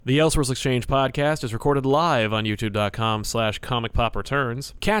The Elseworlds Exchange podcast is recorded live on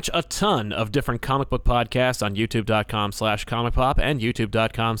youtube.com/comicpopreturns. Catch a ton of different comic book podcasts on youtube.com/comicpop and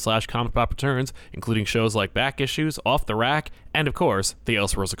youtube.com/comicpopreturns, including shows like Back Issues, Off the Rack, and of course, the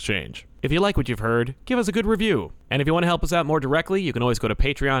Elseworlds Exchange. If you like what you've heard, give us a good review. And if you want to help us out more directly, you can always go to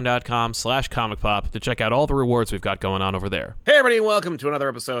patreon.com/comicpop to check out all the rewards we've got going on over there. Hey everybody, and welcome to another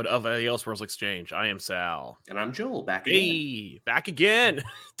episode of the Elseworlds Exchange. I am Sal. And I'm Joel, back again. Hey, back again.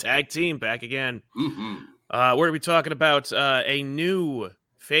 Tag team, back again. Mm-hmm. We're going to be talking about a new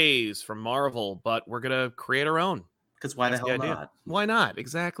phase from Marvel, but we're going to create our own. Because why the hell not? Why not?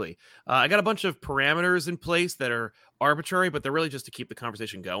 Exactly. I got a bunch of parameters in place that are arbitrary, but they're really just to keep the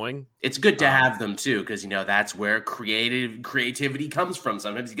conversation going. It's good to have them too, because that's where creativity comes from.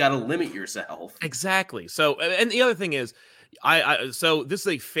 Sometimes you got to limit yourself. Exactly. So, and the other thing is, so this is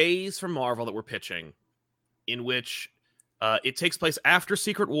a phase from Marvel that we're pitching, in which it takes place after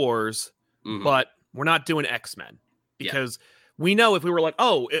Secret Wars, but we're not doing X-Men because we know if we were like,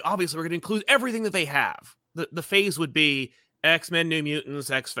 obviously we're going to include everything that they have. The phase would be X-Men, New Mutants,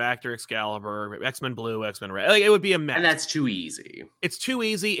 X-Factor, Excalibur, X-Men Blue, X-Men Red. Like, it would be a mess. And that's too easy. It's too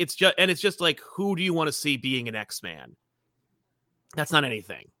easy. It's just like, who do you want to see being an X-Man? That's not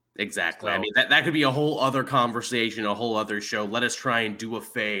anything. Exactly. So, I mean, that could be a whole other conversation, a whole other show. Let us try and do a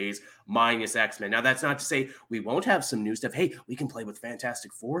phase minus X-Men. Now, that's not to say we won't have some new stuff. Hey, we can play with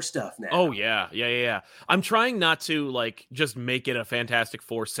Fantastic Four stuff now. Oh, yeah. I'm trying not to, just make it a Fantastic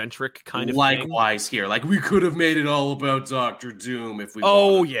Four-centric kind of Likewise thing. Here. We could have made it all about Doctor Doom if we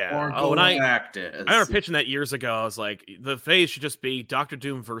wanted. Or Galactus. I remember pitching that years ago. I was like, the phase should just be Doctor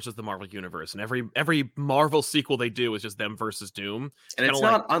Doom versus the Marvel Universe. And every Marvel sequel they do is just them versus Doom. And it's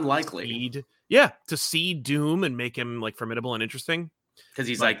not unlikely. To seed Doom and make him, formidable and interesting. Because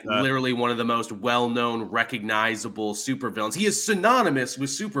he's literally one of the most well-known, recognizable supervillains. He is synonymous with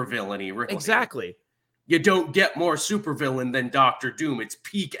supervillainy, really. Exactly. You don't get more supervillain than Doctor Doom. It's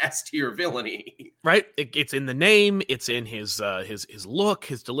peak S-tier villainy. Right? It's in the name. It's in his look,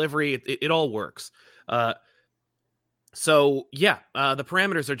 his delivery. It all works. The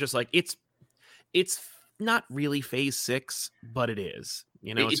parameters are just it's not really Phase 6, but it is.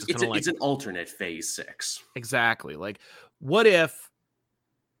 It's an alternate Phase 6. Exactly. What if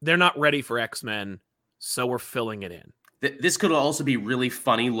they're not ready for X-Men, so we're filling it in? This could also be really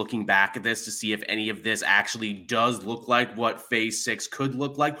funny looking back at this to see if any of this actually does look like what Phase 6 could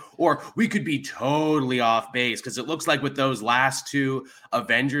look like, or we could be totally off base, because it looks like with those last two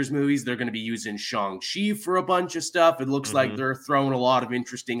Avengers movies, they're going to be using Shang-Chi for a bunch of stuff. It looks like they're throwing a lot of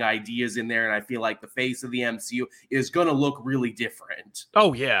interesting ideas in there, and I feel like the face of the MCU is going to look really different.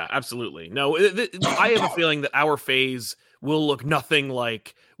 Oh, yeah, absolutely. No, I have a feeling that our phase will look nothing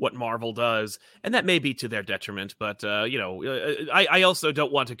like what Marvel does, and that may be to their detriment, but I also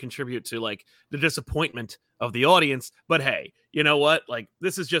don't want to contribute to the disappointment of the audience. But hey, you know what?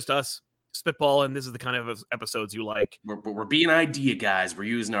 This is just us spitball, and this is the kind of episodes you like. We're being idea guys. We're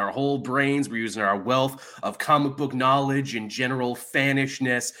using our whole brains. We're using our wealth of comic book knowledge and general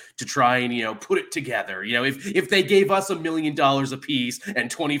fanishness to try and put it together. If they gave us $1 million a piece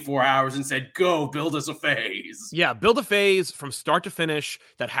and 24 hours and said, go build us a phase. Yeah, build a phase from start to finish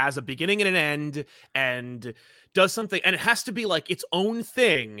that has a beginning and an end and does something, and it has to be its own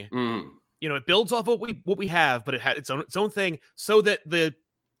thing. It builds off what we have, but it has its own thing, so that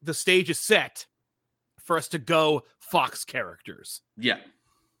the stage is set for us to go Fox characters. Yeah.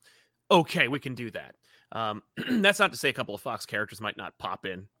 Okay, we can do that. That's not to say a couple of Fox characters might not pop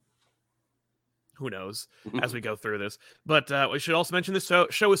in. Who knows as we go through this. But we should also mention this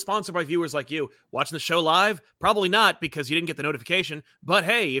show is sponsored by viewers like you. Watching the show live? Probably not, because you didn't get the notification. But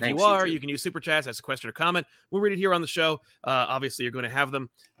hey, if you are, you can use Super Chats, ask a question or comment. We'll read it here on the show. Obviously, you're going to have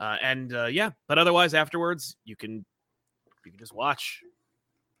them. But otherwise, afterwards, you can just watch.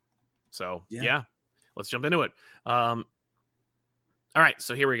 So, yeah, let's jump into it. All right,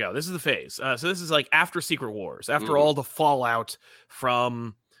 so here we go. This is the phase. So this is after Secret Wars, after all the fallout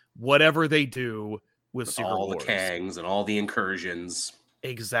from whatever they do with Secret Wars. All the Kangs and all the incursions.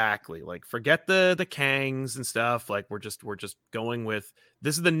 Exactly. Forget the Kangs and stuff. We're just going with,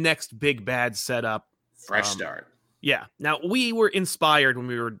 this is the next big bad setup. Fresh start. Yeah. Now, we were inspired when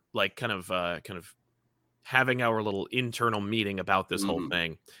we were kind of having our little internal meeting about this whole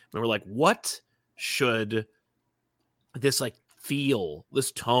thing. We were like, what should this feel,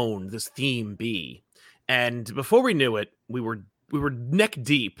 this tone, this theme be? And before we knew it, we were neck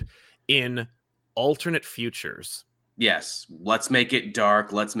deep in alternate futures. Yes, let's make it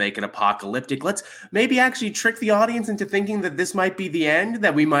dark. Let's make it apocalyptic. Let's maybe actually trick the audience into thinking that this might be the end,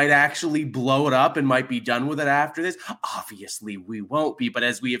 that we might actually blow it up and might be done with it after this. Obviously, we won't be, but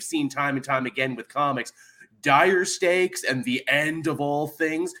as we have seen time and time again with comics, dire stakes and the end of all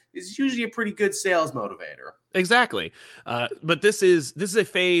things is usually a pretty good sales motivator. Exactly. But this is a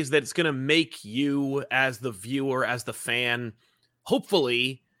phase that's going to make you, as the viewer, as the fan,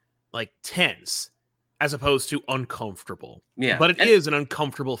 hopefully like tense as opposed to uncomfortable. Yeah. But it is an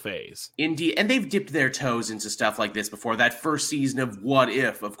uncomfortable phase. Indeed. And they've dipped their toes into stuff like this before. That first season of What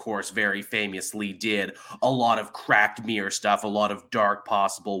If, of course, very famously did a lot of cracked mirror stuff, a lot of dark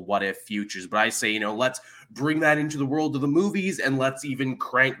possible what if futures. But I say, let's bring that into the world of the movies and let's even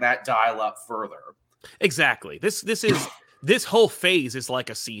crank that dial up further. Exactly. This whole phase is like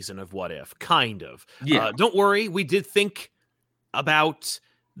a season of What If, kind of. Yeah. Don't worry, we did think about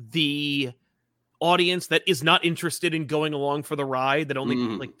the audience that is not interested in going along for the ride, that only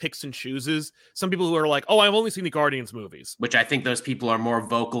like picks and chooses. Some people who are like, oh, I've only seen the Guardians movies. Which I think those people are more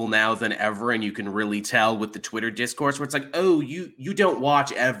vocal now than ever, and you can really tell with the Twitter discourse where it's like, oh, you don't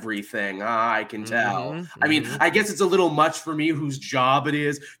watch everything. I can tell. I mean, I guess it's a little much for me, whose job it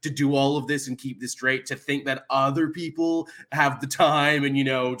is to do all of this and keep this straight, to think that other people have the time and,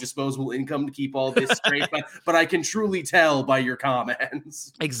 disposable income to keep all this straight. But I can truly tell by your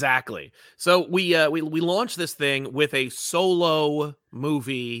comments. Exactly. So we launched this thing with a solo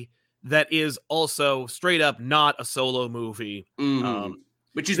movie that is also straight up not a solo movie.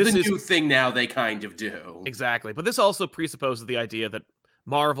 Which is the new thing now they kind of do. Exactly. But this also presupposes the idea that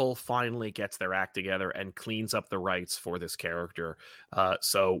Marvel finally gets their act together and cleans up the rights for this character.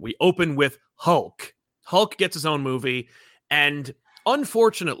 So we open with Hulk. Hulk gets his own movie. And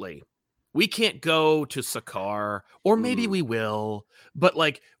unfortunately, we can't go to Sakaar, or maybe we will, but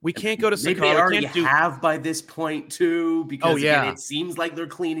we can't go to Sakaar. Maybe they already have by this point too, because again, it seems like they're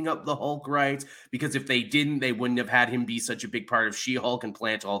cleaning up the Hulk rights, because if they didn't, they wouldn't have had him be such a big part of She-Hulk and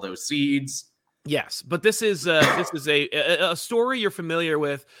plant all those seeds. Yes, but this is a story you're familiar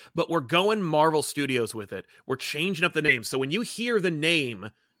with, but we're going Marvel Studios with it. We're changing up the name. So when you hear the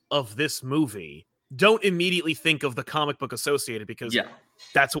name of this movie, don't immediately think of the comic book associated, because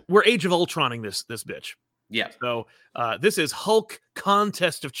we're Age of Ultroning this bitch. Yeah. So this is Hulk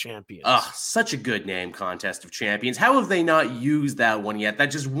Contest of Champions. Such a good name, Contest of Champions. How have they not used that one yet? That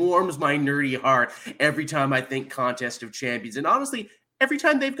just warms my nerdy heart every time I think Contest of Champions. And honestly, every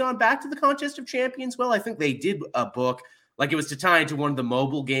time they've gone back to the Contest of Champions, well, I think they did a book. It was to tie into one of the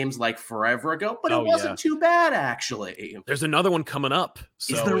mobile games forever ago, but it wasn't too bad, actually. There's another one coming up.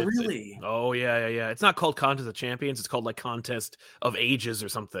 So is there really? Yeah. It's not called Contest of Champions. It's called Contest of Ages or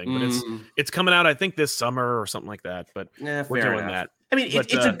something. But it's coming out, I think, this summer or something like that. But we're doing that. I mean,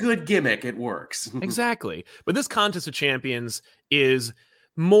 it's a good gimmick. It works. Exactly. But this Contest of Champions is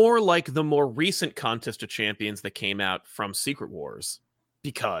more like the more recent Contest of Champions that came out from Secret Wars,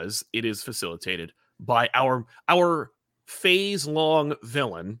 because it is facilitated by our phase-long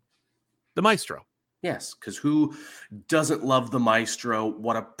villain, the Maestro. Yes, because who doesn't love the Maestro?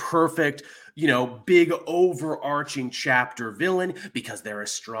 What a perfect, big overarching chapter villain, because they're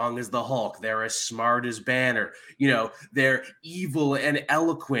as strong as the Hulk. They're as smart as Banner. They're evil and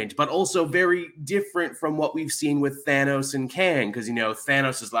eloquent, but also very different from what we've seen with Thanos and Kang, because,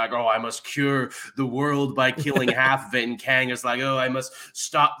 Thanos is like, oh, I must cure the world by killing half of it. And Kang is like, oh, I must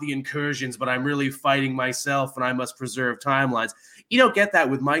stop the incursions, but I'm really fighting myself and I must preserve timelines. You don't get that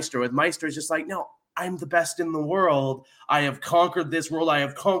with Maestro. With Maestro, it's just like, no, I'm the best in the world. I have conquered this world. I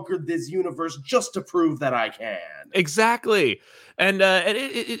have conquered this universe just to prove that I can. Exactly. And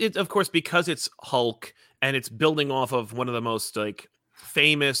it of course, because it's Hulk and it's building off of one of the most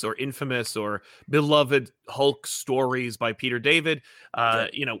famous or infamous or beloved Hulk stories by Peter David,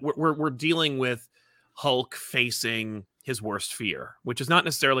 we're dealing with Hulk facing his worst fear, which is not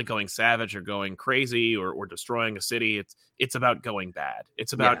necessarily going savage or going crazy or destroying a city. It's about going bad.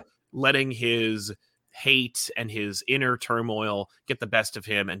 It's about letting his hate and his inner turmoil get the best of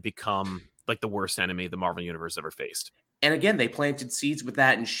him and become the worst enemy the Marvel Universe ever faced. And again, they planted seeds with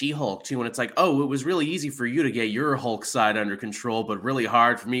that in She-Hulk too. And it's like, oh, it was really easy for you to get your Hulk side under control, but really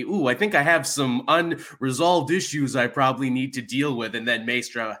hard for me. Ooh, I think I have some unresolved issues I probably need to deal with. And then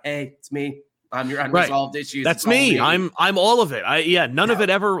Maestro, hey, it's me. I'm your unresolved issues. That's me. I'm all of it. None of it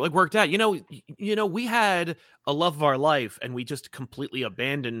ever worked out. We had a love of our life and we just completely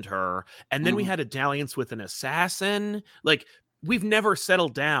abandoned her. And then we had a dalliance with an assassin. We've never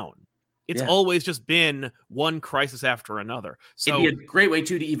settled down. It's Yeah. always just been one crisis after another. It'd be So a great way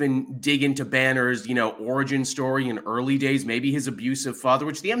too to even dig into Banner's, origin story in early days, maybe his abusive father,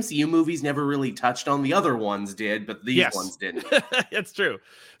 which the MCU movies never really touched on. The other ones did, but these yes, ones didn't. it's true.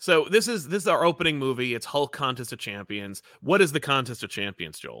 So this is our opening movie. It's Hulk Contest of Champions. What is the Contest of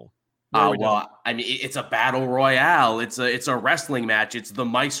Champions, Joel? Where are we going? Well, I mean, it's a battle royale. It's a wrestling match. It's the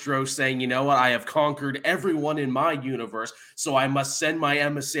Maestro saying, you know what, I have conquered everyone in my universe, so I must send my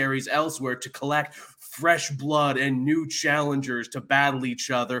emissaries elsewhere to collect fresh blood and new challengers to battle each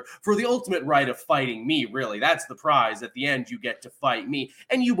other for the ultimate right of fighting me. Really, that's the prize. At the end, you get to fight me,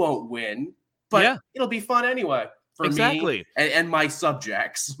 and you won't win, but Yeah, it'll be fun anyway for me exactly. and my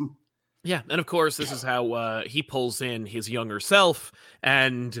subjects. Yeah, and of course, this is how he pulls in his younger self,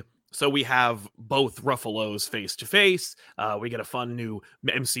 and so we have both Ruffalos face to face. We get a fun new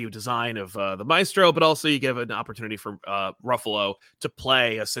MCU design of the Maestro, but also you give an opportunity for Ruffalo to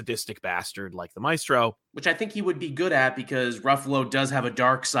play a sadistic bastard like the Maestro. Which I think he would be good at because Ruffalo does have a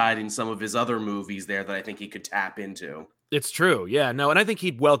dark side in some of his other movies there that I think he could tap into. It's true. Yeah, no, and I think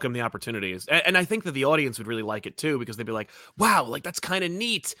he'd welcome the opportunities. And I think that the audience would really like it too, because they'd be like, wow, like that's kind of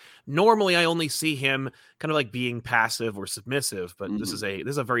neat. Normally I only see him kind of like being passive or submissive, but this is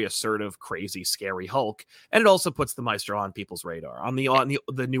a very assertive, crazy, scary Hulk. And it also puts the Maestro on people's radar, on the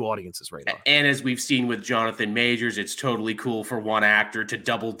new audience's radar. And as we've seen with Jonathan Majors, it's totally cool for one actor to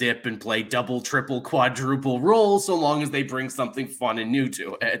double dip and play double, triple, quadruple roles so long as they bring something fun and new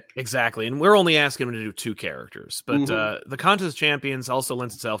to it. Exactly. And we're only asking him to do two characters, but the Contest of Champions also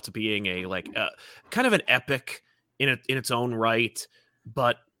lends itself to being a kind of an epic in its own right,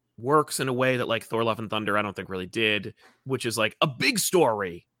 but works in a way that like Thor: Love and Thunder I don't think really did, which is like a big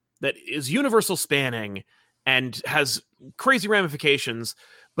story that is universal spanning and has crazy ramifications,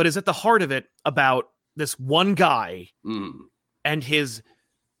 but is at the heart of it about this one guy and his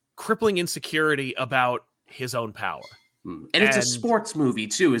crippling insecurity about his own power. And it's a sports movie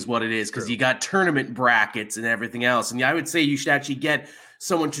too, is what it is, because you got tournament brackets and everything else. And yeah, I would say you should actually get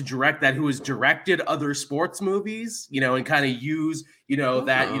someone to direct that who has directed other sports movies, and kind of use,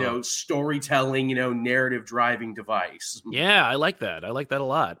 that, storytelling, narrative driving device. Yeah, I like that. I like that a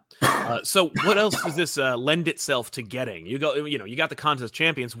lot. So what else does this lend itself to getting? You got the Contest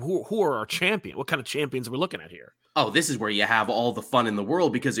Champions. Who are our champion? What kind of champions are we looking at here? Oh, this is where you have all the fun in the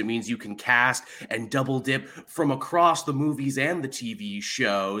world because it means you can cast and double dip from across the movies and the TV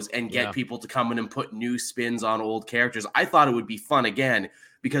shows and get people to come in and put new spins on old characters. I thought it would be fun again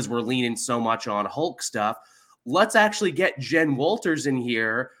because we're leaning so much on Hulk stuff. Let's actually get Jen Walters in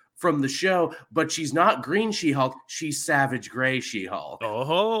here from the show, but she's not Green She-Hulk. She's Savage Gray She-Hulk.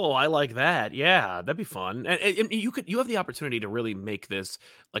 Oh, I like that. Yeah, that'd be fun. And you have the opportunity to really make this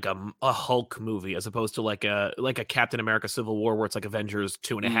like a Hulk movie as opposed to like a Captain America Civil War where it's like Avengers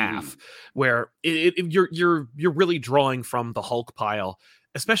 2.5, where you're really drawing from the Hulk pile,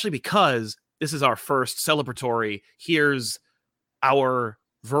 especially because this is our first celebratory. Here's our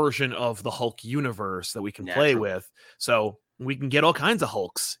version of the Hulk universe that we can play with. So we can get all kinds of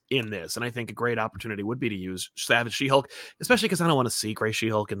Hulks in this. And I think a great opportunity would be to use Savage She-Hulk, especially because I don't want to see Gray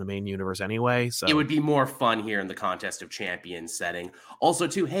She-Hulk in the main universe anyway. So it would be more fun here in the Contest of Champions setting. Also,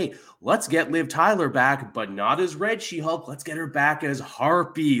 too, hey, let's get Liv Tyler back, but not as Red She-Hulk. Let's get her back as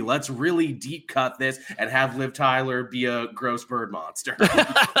Harpy. Let's really deep cut this and have Liv Tyler be a gross bird monster.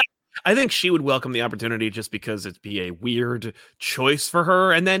 I think she would welcome the opportunity just because it'd be a weird choice for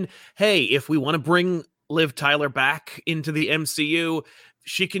her. And then, hey, if we want to bring Liv Tyler back into the MCU,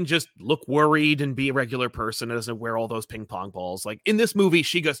 she can just look worried and be a regular person and doesn't wear all those ping pong balls. Like in this movie,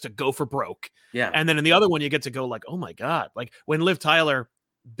 she gets to go for broke. Yeah. And then in the other one, you get to go like, oh my God, like when Liv Tyler,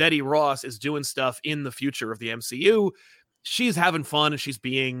 Betty Ross is doing stuff in the future of the MCU, she's having fun and she's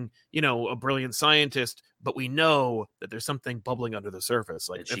being, a brilliant scientist, but we know that there's something bubbling under the surface.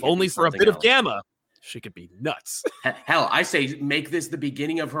 Like if only for a bit of gamma, she could be nuts. Hell, I say make this the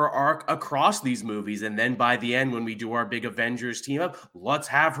beginning of her arc across these movies. And then by the end, when we do our big Avengers team up, let's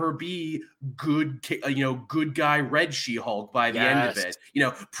have her be good guy Red She-Hulk by the end of it.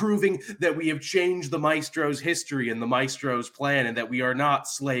 Proving that we have changed the Maestro's history and the Maestro's plan and that we are not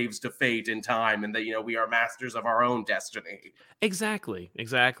slaves to fate and time and that, we are masters of our own destiny. Exactly.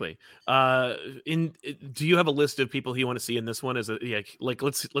 Do you have a list of people who you want to see in this one? Is it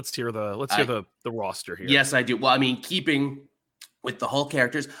let's hear the roster here. Yes, I do. Well, I mean, keeping with the Hulk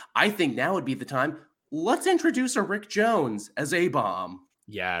characters, I think now would be the time. Let's introduce a Rick Jones as A-Bomb.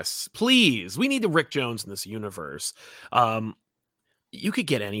 Yes, please. We need a Rick Jones in this universe. You could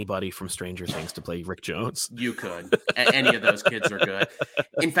get anybody from Stranger Things to play Rick Jones. You could. Any of those kids are good.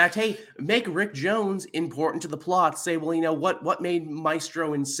 In fact, hey, make Rick Jones important to the plot. Say, well, what made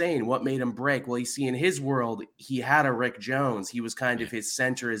Maestro insane? What made him break? Well, you see, in his world, he had a Rick Jones. He was kind of his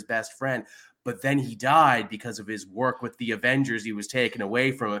center, his best friend. But then he died because of his work with the Avengers. He was taken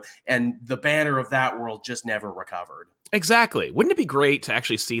away from him. And the banner of that world just never recovered. Exactly. Wouldn't it be great to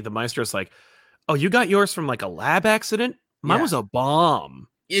actually see the Maestro's like, oh, you got yours from like a lab accident? Mine was a bomb.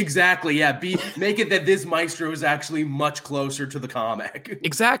 Exactly. Yeah. Make it that this Maestro is actually much closer to the comic.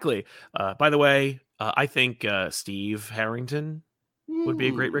 Exactly. By the way, I think Steve Harrington would be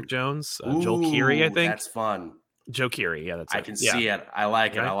a great Rick Jones. Joel Keery, I think. That's fun. Joe Keery. Yeah, I can see it. I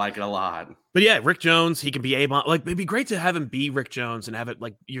like it. I like it a lot. But yeah, Rick Jones, he can be A-bomb. Like, it'd be great to have him be Rick Jones and have it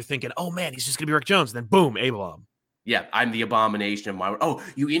like you're thinking, oh man, he's just going to be Rick Jones. And then boom, A-bomb. Yeah, I'm the abomination of my. Oh,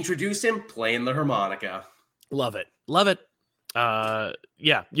 you introduce him playing the harmonica. Love it. Love it.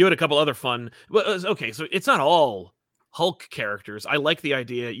 Yeah, you had a couple other fun. Well, okay, so it's not all Hulk characters. I like the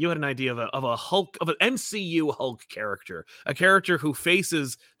idea. You had an idea of a Hulk, of an MCU Hulk character, a character who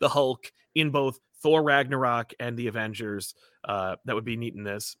faces the Hulk in both Thor Ragnarok and the Avengers. That would be neat in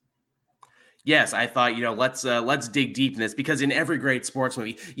this. Yes, I thought, let's dig deep in this, because in every great sports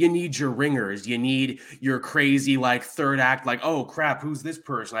movie, you need your ringers. You need your crazy, like, third act, like, oh, crap, who's this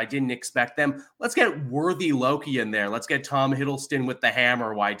person? I didn't expect them. Let's get worthy Loki in there. Let's get Tom Hiddleston with the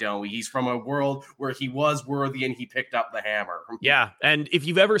hammer, why don't we? He's from a world where he was worthy and he picked up the hammer. Yeah, and if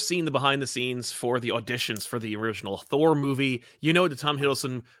you've ever seen the behind the scenes for the auditions for the original Thor movie, you know that Tom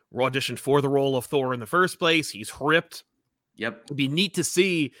Hiddleston auditioned for the role of Thor in the first place. He's ripped. Yep. It'd be neat to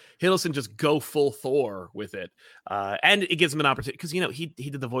see Hiddleston just go full Thor with it. And it gives him an opportunity because, he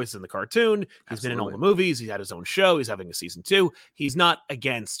did the voices in the cartoon. He's been in all the movies. He's had his own show. He's having a season 2. He's not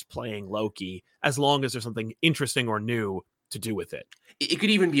against playing Loki as long as there's something interesting or new to do with it. It could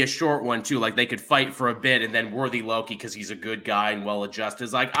even be a short one, too. Like, they could fight for a bit and then worthy Loki, because he's a good guy and well-adjusted,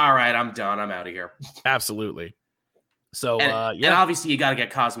 is like, all right, I'm done. I'm out of here. Absolutely. So, and obviously you got to get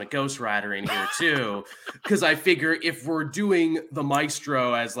Cosmic Ghost Rider in here too, because I figure if we're doing the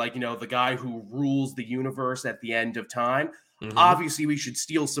Maestro as, like, the guy who rules the universe at the end of time, obviously we should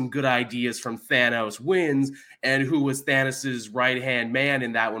steal some good ideas from Thanos Wins, and who was Thanos's right-hand man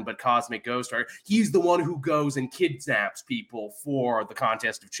in that one, but Cosmic Ghost Rider. He's the one who goes and kidnaps people for the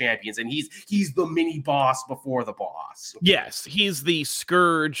Contest of Champions, and he's the mini boss before the boss. Yes, he's the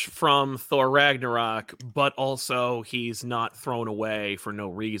Scourge from Thor Ragnarok, but also he's not thrown away for no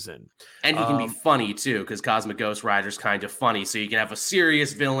reason. And he can be funny too, because Cosmic Ghost Rider's kind of funny, so you can have a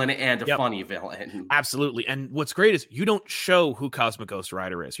serious villain and a funny villain. Absolutely. And what's great is you don't show who Cosmic Ghost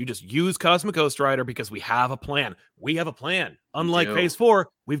Rider is. You just use Cosmic Ghost Rider because we have a plan. We have a plan. Unlike Phase 4,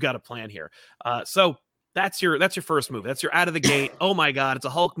 we've got a plan here. So that's your first move. That's your out of the gate. Oh my God, it's a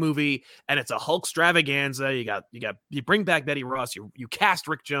Hulk movie and it's a Hulk extravaganza. You bring back Betty Ross. You cast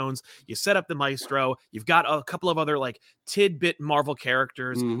Rick Jones. You set up the Maestro. You've got a couple of other like tidbit Marvel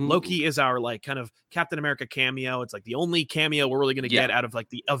characters. Loki is our like kind of Captain America cameo. It's like the only cameo we're really going to get out of like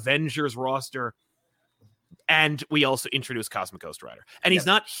the Avengers roster. And we also introduce Cosmic Ghost Rider. And he's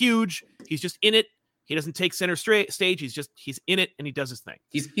not huge. He's just in it. He doesn't take center stage. He's in it and he does his thing.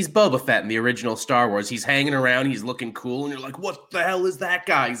 He's Boba Fett in the original Star Wars. He's hanging around. He's looking cool. And you're like, what the hell is that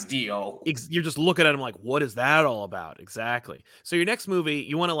guy's deal? You're just looking at him like, what is that all about? Exactly. So your next movie,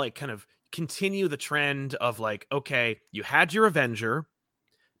 you want to like kind of continue the trend of like, okay, you had your Avenger.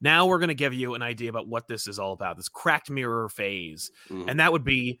 Now we're going to give you an idea about what this is all about. This cracked mirror phase. And that would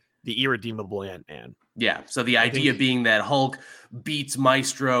be the irredeemable Ant-Man. Yeah, so the idea being that Hulk beats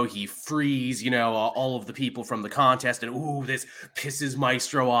Maestro, he frees, all of the people from the contest, and this pisses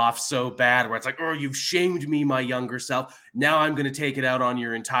Maestro off so bad, where it's like, oh, you've shamed me, my younger self. Now I'm going to take it out on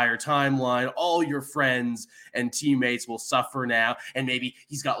your entire timeline. All your friends and teammates will suffer now, and maybe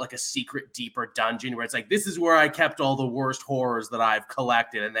he's got like a secret, deeper dungeon where it's like, this is where I kept all the worst horrors that I've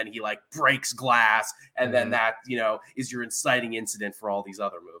collected, and then he like breaks glass, and then that, is your inciting incident for all these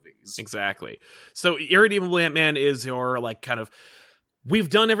other movies. Exactly. So Irredeemable Ant-Man is your like kind of, we've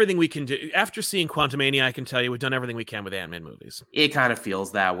done everything we can do. After seeing Quantumania, I can tell you we've done everything we can with Ant-Man movies. It kind of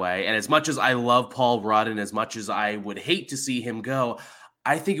feels that way. And as much as I love Paul Rudd and as much as I would hate to see him go,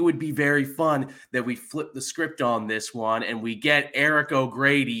 I think it would be very fun that we flip the script on this one and we get Eric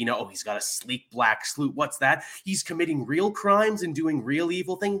O'Grady, he's got a sleek black suit. What's that? He's committing real crimes and doing real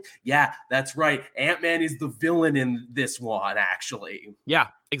evil things. Yeah, that's right. Ant-Man is the villain in this one, actually. Yeah,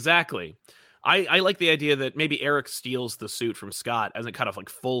 exactly. I like the idea that maybe Eric steals the suit from Scott as a kind of like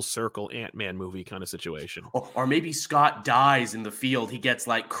full circle Ant-Man movie kind of situation. Or maybe Scott dies in the field. He gets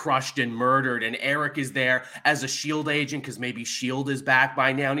like crushed and murdered, and Eric is there as a SHIELD agent because maybe SHIELD is back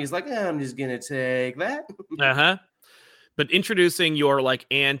by now, and he's like, I'm just gonna take that. But introducing your like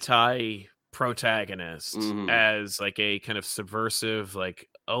anti-protagonist as like a kind of subversive, like,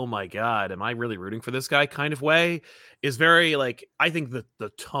 oh my god, am I really rooting for this guy kind of way is very like, I think the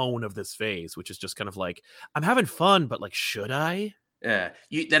tone of this phase, which is just kind of like, I'm having fun, but like, should I? Yeah,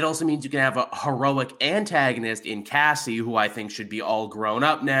 that also means you can have a heroic antagonist in Cassie, who I think should be all grown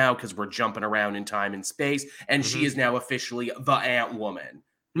up now because we're jumping around in time and space, and she is now officially the Ant-Woman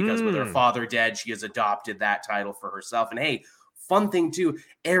because with her father dead, she has adopted that title for herself. And hey, fun thing too,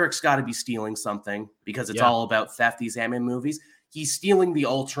 Eric's got to be stealing something because it's all about theft. These Ant-Man movies. He's stealing the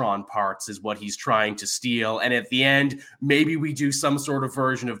Ultron parts is what he's trying to steal. And at the end, maybe we do some sort of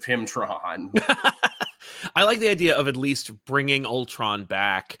version of Pimtron. I like the idea of at least bringing Ultron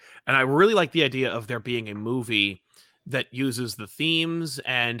back. And I really like the idea of there being a movie that uses the themes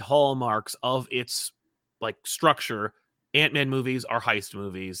and hallmarks of its like structure. Ant-Man movies are heist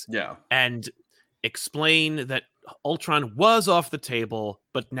movies. Yeah. And explain that Ultron was off the table,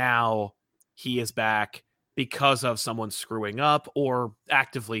 but now he is back because of someone screwing up or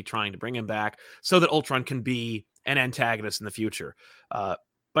actively trying to bring him back so that Ultron can be an antagonist in the future.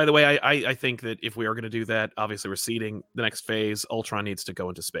 By the way, I think that if we are going to do that, obviously we're seeding the next phase. Ultron needs to go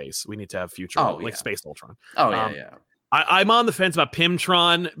into space. We need to have future, space Ultron. I'm on the fence about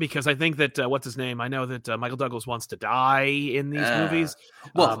Pimtron because I think that what's his name? I know that Michael Douglas wants to die in these movies.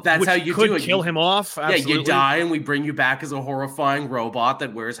 Well, that's how you do it. Kill him off. Absolutely. Yeah, you die, and we bring you back as a horrifying robot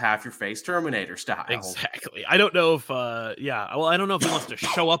that wears half your face, Terminator style. Exactly. I don't know if, I don't know if he wants to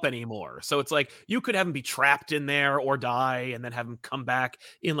show up anymore. So it's like you could have him be trapped in there or die, and then have him come back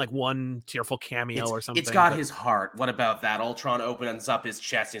in like one tearful cameo or something. It's got his heart. What about that? Ultron opens up his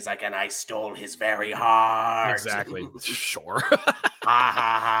chest. And he's like, and I stole his very heart. Exactly. Sure. Ha ha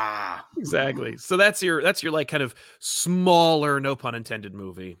ha. Exactly. So that's your like kind of smaller, no pun intended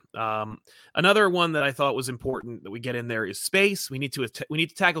movie. Another one that I thought was important that we get in there is space. We need to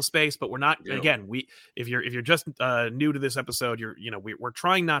tackle space, but we're not again. If you're just new to this episode, we're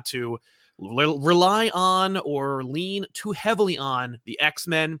trying not to rely on or lean too heavily on the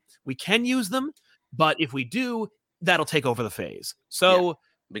X-Men. We can use them, but if we do, that'll take over the phase. So. Yeah.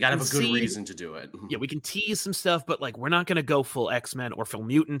 We gotta have a good reason to do it. Yeah, we can tease some stuff, but like we're not gonna go full X-Men or full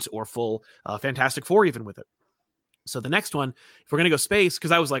Mutant or full Fantastic Four even with it. So the next one, if we're gonna go space,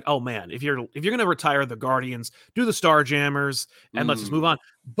 because I was like, oh man, if you're gonna retire the Guardians, do the Starjammers, and let's just move on.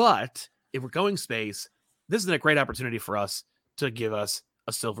 But if we're going space, this is a great opportunity for us to give us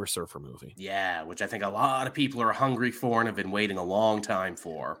a Silver Surfer movie. Yeah, which I think a lot of people are hungry for and have been waiting a long time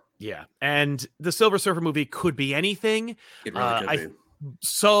for. Yeah, and the Silver Surfer movie could be anything. It really could be.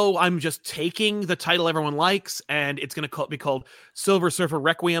 So I'm just taking the title everyone likes, and it's going to be called Silver Surfer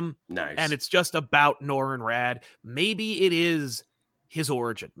Requiem. Nice. And it's just about Norrin Rad. Maybe it is his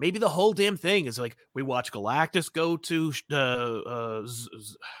origin. Maybe the whole damn thing is like we watch Galactus go to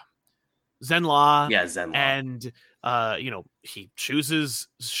Zenla. Yeah, Zenla. And he chooses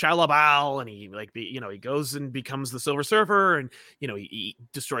Shalabal, and he he goes and becomes the Silver Surfer, and he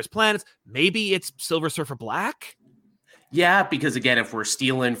destroys planets. Maybe it's Silver Surfer Black. Yeah, because again, if we're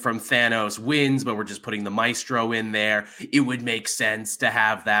stealing from Thanos wins, but we're just putting the Maestro in there, it would make sense to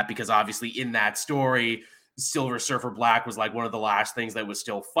have that because obviously in that story, Silver Surfer Black was like one of the last things that was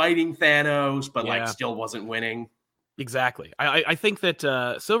still fighting Thanos, but like still wasn't winning. Exactly. I think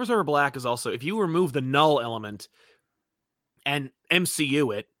that Silver Surfer Black is also, if you remove the null element and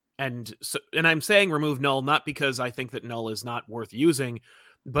MCU it, and I'm saying remove null not because I think that null is not worth using,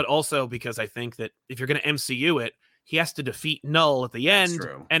 but also because I think that if you're going to MCU it, he has to defeat Null at the end,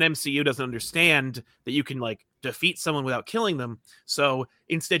 and MCU doesn't understand that you can like defeat someone without killing them. So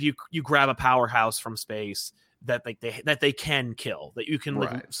instead, you grab a powerhouse from space that they can kill, that you can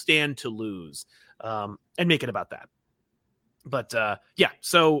like stand to lose, and make it about that. But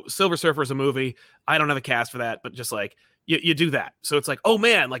so Silver Surfer is a movie. I don't have a cast for that, but just like you do that. So it's like, oh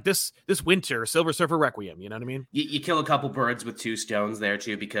man, like this winter, Silver Surfer Requiem. You know what I mean? You kill a couple birds with two stones there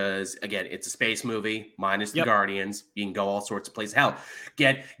too, because again, it's a space movie minus the Guardians. You can go all sorts of places. Hell,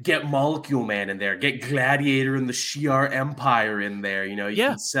 get Molecule Man in there, get Gladiator and the Shi'ar Empire in there. You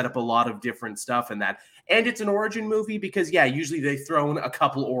can set up a lot of different stuff in that. And it's an origin movie because usually they throw in a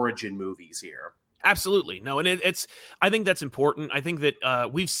couple origin movies here. Absolutely. No, and I think that's important. I think that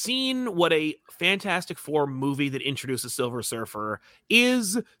we've seen what a Fantastic Four movie that introduces Silver Surfer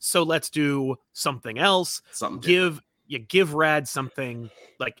is, so let's do something else. Something different. you give Rad something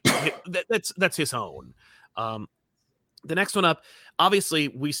like that's his own. The next one up, obviously,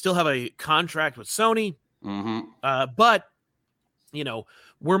 we still have a contract with Sony, but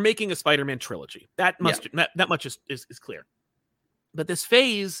we're making a Spider-Man trilogy. That much is clear. But this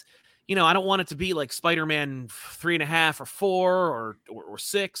phase, I don't want it to be like Spider-Man 3.5 or 4 or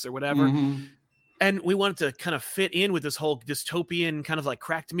 6 or whatever. And we want it to kind of fit in with this whole dystopian kind of like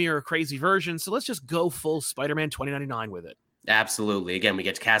cracked mirror crazy version. So let's just go full Spider-Man 2099 with it. Absolutely. Again, we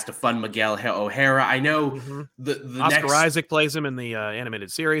get to cast a fun Miguel O'Hara. I know the Oscar Isaac plays him in the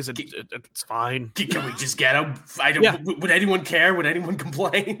animated series. It's fine. Can we just get him? I don't. Would anyone care? Would anyone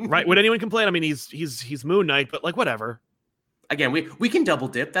complain? Right? Would anyone complain? I mean, he's Moon Knight, but like whatever. Again, we can double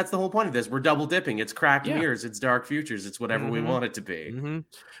dip. That's the whole point of this. We're double dipping. It's cracked mirrors. It's dark futures. It's whatever we want it to be.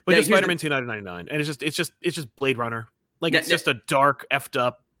 But just Spider-Man 2099, and it's just Blade Runner. Like it's just a dark, effed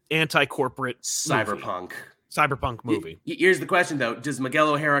up, anti-corporate cyberpunk movie. Here's the question though: does Miguel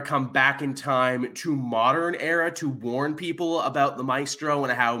O'Hara come back in time to modern era to warn people about the Maestro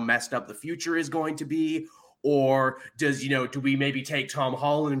and how messed up the future is going to be? Or does, do we maybe take Tom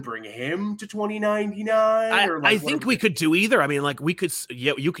Holland and bring him to 2099? I think we could do either. I mean, like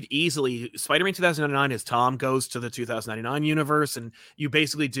you could easily, Spider-Man 2099 is Tom goes to the 2099 universe, and you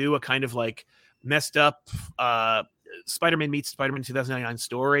basically do a kind of like messed up Spider-Man meets Spider-Man 2099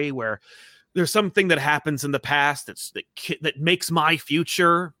 story where there's something that happens in the past that makes my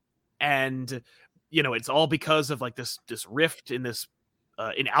future. And, it's all because of like this rift in this,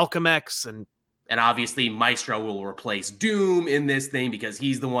 in Alchemax, and obviously, Maestro will replace Doom in this thing because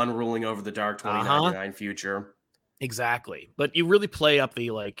he's the one ruling over the dark 2099 future. Exactly. But you really play up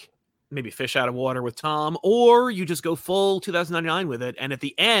the, like, maybe fish out of water with Tom, or you just go full 2099 with it. And at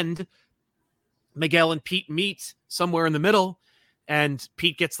the end, Miguel and Pete meet somewhere in the middle, and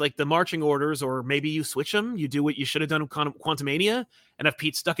Pete gets, like, the marching orders, or maybe you switch them. You do what you should have done with Quantumania, and have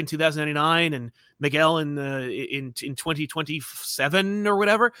Pete stuck in 2099 and Miguel in 2027 or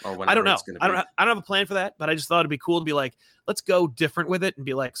whatever. I don't know. I don't have a plan for that, but I just thought it'd be cool to be like, let's go different with it and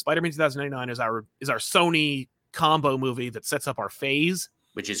be like, Spider-Man 2099 is our Sony combo movie that sets up our phase,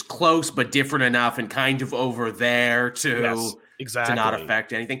 which is close but different enough and kind of over there to not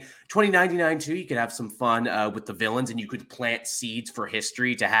affect anything. 2099 too, you could have some fun with the villains, and you could plant seeds for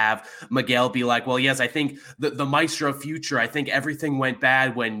history to have Miguel be like, well, yes, I think the Maestro future, I think everything went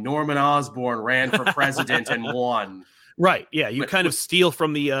bad when Norman Osborn ran for president and won. Right. Yeah. You kind of steal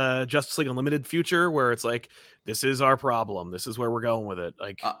from the Justice League Unlimited future where it's like, this is our problem. This is where we're going with it.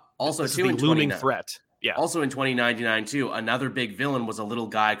 Like also this is the looming threat. Yeah. Also in 2099 too, another big villain was a little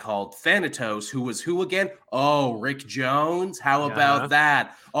guy called Thanatos, who was who again? Oh, Rick Jones. How about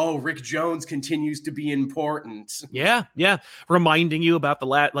that? Oh, Rick Jones continues to be important. Yeah. Reminding you about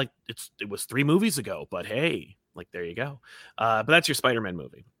it was 3 movies ago, but hey, like there you go. But that's your Spider-Man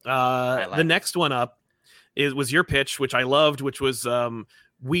movie. The next one up was your pitch, which I loved, which was Hemsworth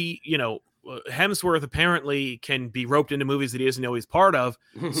apparently can be roped into movies that he doesn't know he's part of.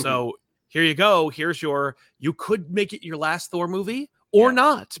 So here you go. You could make it your last Thor movie or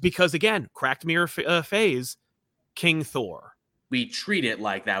not, because again, cracked mirror phase, King Thor. We treat it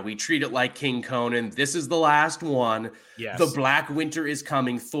like that. We treat it like King Conan. This is the last one. Yes. The Black Winter is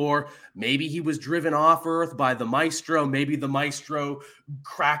coming. Thor, maybe he was driven off Earth by the Maestro. Maybe the Maestro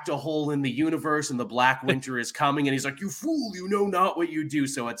cracked a hole in the universe and the Black Winter is coming. And he's like, you fool, you know not what you do.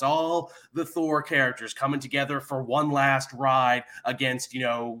 So it's all the Thor characters coming together for one last ride against,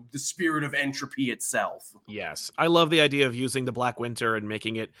 the spirit of entropy itself. Yes. I love the idea of using the Black Winter and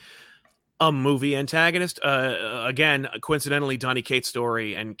making it a movie antagonist. Again, coincidentally, Donny Cates'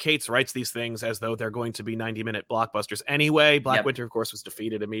 story, and Cates writes these things as though they're going to be 90-minute blockbusters anyway. Black Winter, of course, was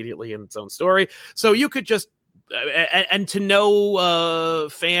defeated immediately in its own story. So you could just, and to no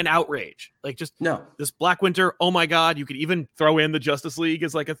fan outrage, like just this Black Winter, oh my God, you could even throw in the Justice League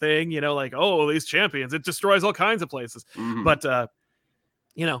as like a thing, like, oh, these champions, it destroys all kinds of places. But,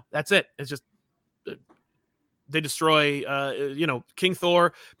 that's it. It's just, they destroy, King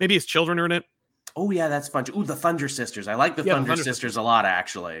Thor. Maybe his children are in it. Oh, yeah, that's fun. Ooh, the Thunder Sisters. I like the Thunder Sisters a lot,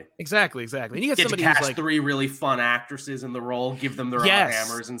 actually. Exactly. And you get somebody to cast who's like 3 really fun actresses in the role, give them their own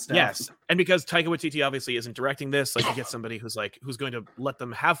hammers and stuff. Yes, and because Taika Waititi obviously isn't directing this, like you get somebody who's going to let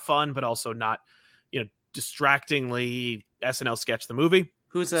them have fun, but also not, distractingly SNL sketch the movie.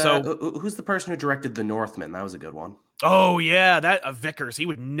 Who's the person who directed The Northman? That was a good one. Oh, yeah, that Vickers. He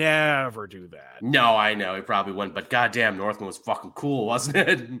would never do that. No, I know. He probably wouldn't, but goddamn, Northman was fucking cool, wasn't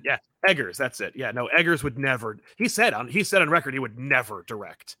it? Yeah, Eggers, that's it. Yeah, no, Eggers would never. He said on record he would never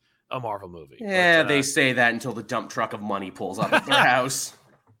direct a Marvel movie. Yeah, but, they say that until the dump truck of money pulls up at their house.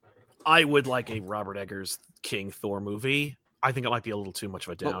 I would like a Robert Eggers King Thor movie. I think it might be a little too much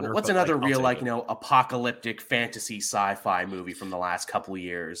of a downer. What's but, another like, real, like, you know, apocalyptic fantasy sci-fi movie from the last couple of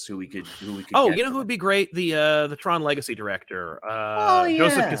years who we could Oh, get you know for who would that? be great? The Tron Legacy director, Oh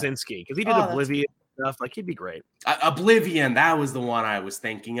Joseph yeah. Kaczynski, because he did Oh, that's Oblivion stuff. Like, he'd be great. Oblivion. That was the one I was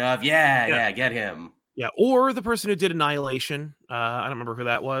thinking of. Yeah, Yeah. yeah, get him. Yeah, or the person who did Annihilation. I don't remember who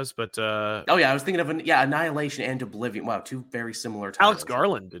that was, but Oh yeah, I was thinking of Annihilation and Oblivion. Wow, two very similar titles. Alex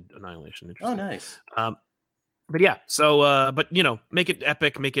Garland did Annihilation. Oh, Interesting. nice. But yeah, so but you know, make it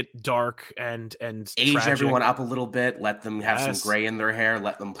epic, make it dark, and Age tragic. everyone up a little bit. Let them have Yes. some gray in their hair.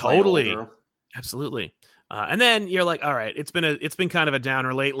 Let them play Totally. older. Absolutely. And then you're like, all right, it's been kind of a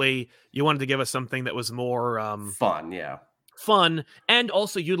downer lately. You wanted to give us something that was more Fun, yeah. fun, and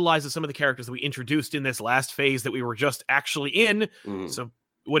also utilizes some of the characters that we introduced in this last phase that we were just actually in. Mhm. So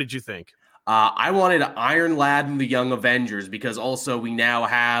what did you think? I wanted Iron Lad and the Young Avengers because also we now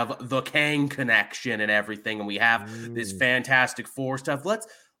have the Kang connection and everything, and we have this Fantastic Four stuff.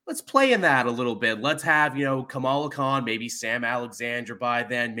 Let's play in that a little bit. Let's have, you know, Kamala Khan, maybe Sam Alexander by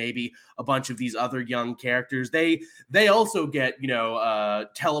then, maybe a bunch of these other young characters. They also get, you know,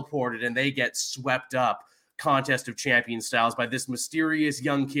 teleported and they get swept up Contest of Champions styles by this mysterious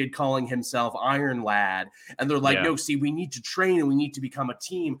young kid calling himself Iron Lad. And they're like, Yeah. no, see, we need to train and we need to become a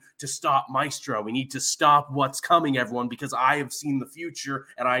team to stop Maestro. We need to stop what's coming, everyone, because I have seen the future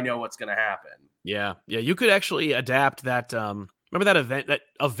and I know what's going to happen. Yeah, you could actually adapt that. Remember that event, that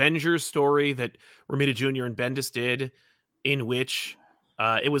Avengers story that Romita Jr. and Bendis did, in which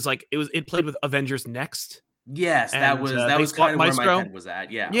it played with Avengers Next. Yes, that And, was they kind fought of where Maestro. my head was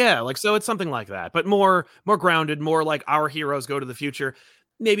at. Yeah. Yeah, like, so it's something like that, but more grounded, more like our heroes go to the future.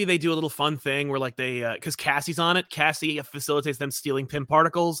 Maybe they do a little fun thing where, like, they because Cassie's on it. Cassie facilitates them stealing Pym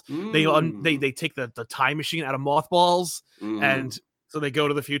particles. They take the time machine out of mothballs, and so they go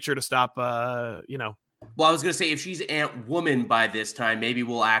to the future to stop. You know. Well, I was going to say, if she's Ant Woman by this time, maybe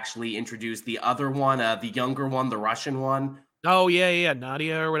we'll actually introduce the other one, the younger one, the Russian one. Oh, yeah,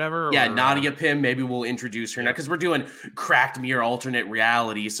 Nadia or whatever. Yeah, or, Nadia Pym, maybe we'll introduce her now, because we're doing cracked mirror alternate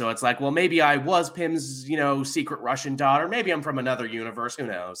reality, so it's like, well, maybe I was Pym's, you know, secret Russian daughter. Maybe I'm from another universe. Who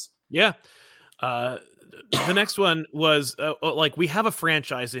knows? Yeah. The next one was, like, we have a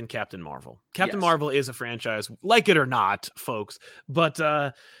franchise in Captain Marvel. Captain Yes. Marvel is a franchise, like it or not, folks, but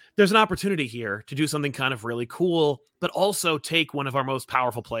there's an opportunity here to do something kind of really cool, but also take one of our most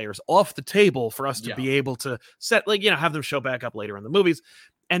powerful players off the table for us to be able to set, like, you know, have them show back up later in the movies.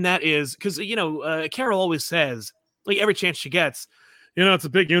 And that is because, you know, Carol always says, like, every chance she gets, you know, it's a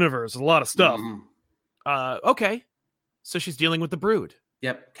big universe, a lot of stuff. Okay. So she's dealing with the Brood.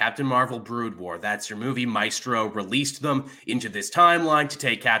 Yep, Captain Marvel Brood War. That's your movie. Maestro released them into this timeline to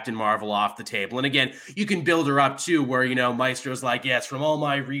take Captain Marvel off the table. And again, you can build her up too, where, you know, Maestro's like, yes, from all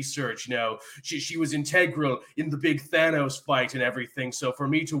my research, you know, she was integral in the big Thanos fight and everything. So for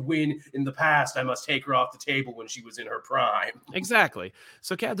me to win in the past, I must take her off the table when she was in her prime. Exactly.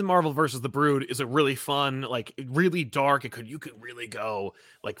 So Captain Marvel versus the Brood is a really fun, like, really dark. You could really go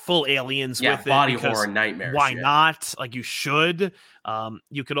like full aliens with it. Body horror nightmare. Why not? Like, you should.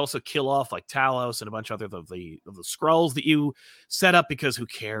 You could also kill off like Talos and a bunch of other of the Skrulls that you set up, because who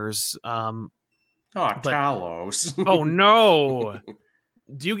cares? Talos. Oh no.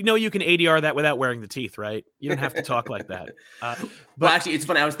 Do you know you can ADR that without wearing the teeth, right? You don't have to talk like that. Well, actually, it's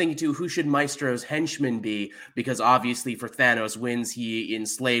funny. I was thinking too, who should Maestro's henchman be? Because obviously, for Thanos wins, he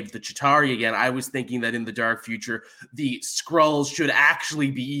enslaved the Chitauri again. I was thinking that in the dark future, the Skrulls should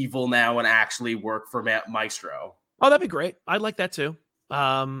actually be evil now and actually work for Maestro. Oh, that'd be great. I'd like that too.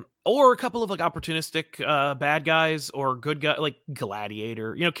 Or a couple of like opportunistic bad guys or good guy, like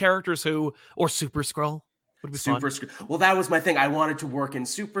Gladiator, you know, characters or Super Skrull would be fun. Well, that was my thing. I wanted to work in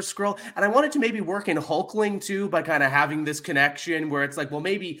Super Skrull, and I wanted to maybe work in Hulkling too, by kind of having this connection where it's like, well,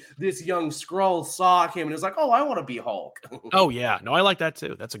 maybe this young Skrull saw him and was like, oh, I want to be Hulk. Oh yeah, no, I like that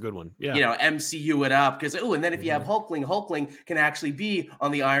too. That's a good one. Yeah, you know, MCU it up, because and then if you have Hulkling can actually be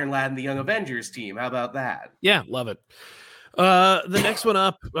on the Iron Lad and the Young Avengers team. How about that? Yeah, love it. The next one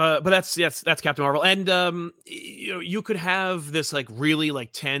up, but that's Captain Marvel, and you know, you could have this like really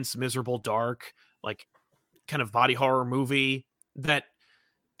like tense, miserable, dark, like kind of body horror movie that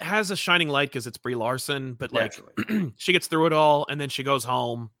has a shining light because it's Brie Larson, but like she gets through it all and then she goes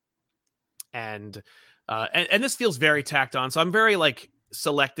home, and this feels very tacked on. So I'm very like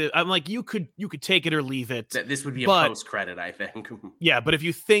selective. I'm like, you could take it or leave it. This would be a post credit, I think. Yeah, but if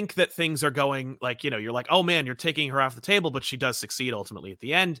you think that things are going like, you know, you're like, oh man, you're taking her off the table, but she does succeed ultimately at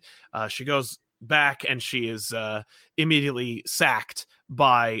the end. She goes back, and she is immediately sacked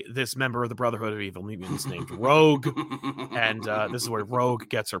by this member of the Brotherhood of Evil Mutants named Rogue. And this is where Rogue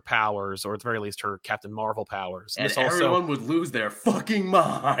gets her powers, or at the very least her Captain Marvel powers. And everyone would lose their fucking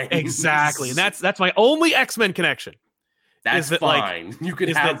mind. Exactly. And that's my only X-Men connection. That's fine. Like, you could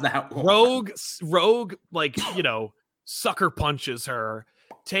have that one. Rogue, like, sucker punches her,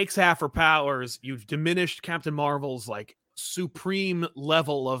 takes half her powers. You've diminished Captain Marvel's like supreme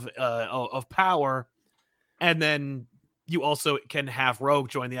level of power, and then you also can have Rogue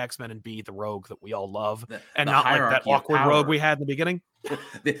join the X-Men and be the Rogue that we all love, and not like that awkward Rogue we had in the beginning.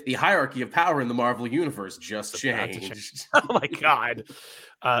 The hierarchy of power in the Marvel universe just changed. Oh my god.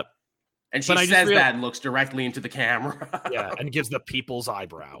 And she says that and looks directly into the camera. Yeah, and gives the people's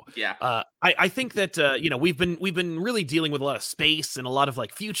eyebrow. Yeah. I think that we've been really dealing with a lot of space and a lot of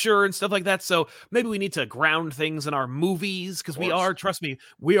like future and stuff like that. So maybe we need to ground things in our movies, because trust me,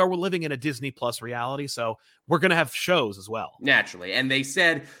 we're living in a Disney Plus reality. So we're gonna have shows as well. Naturally. And they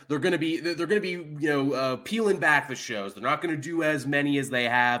said they're gonna be peeling back the shows. They're not gonna do as many as they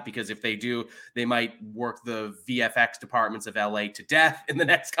have, because if they do, they might work the VFX departments of LA to death in the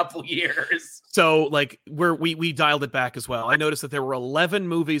next couple years. So like we dialed it back as well. I noticed that there were 11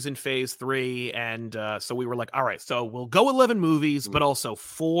 movies in phase 3, and so we were like, all right, so we'll go 11 movies, but also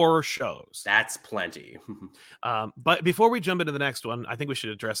 4 shows. That's plenty. But before we jump into the next one, I think we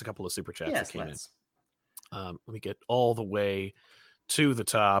should address a couple of super chats that came in. Let me get all the way to the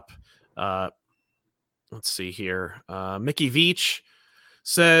top. Let's see here. Mickey Veach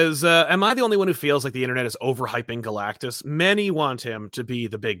says, am I the only one who feels like the internet is overhyping Galactus? Many want him to be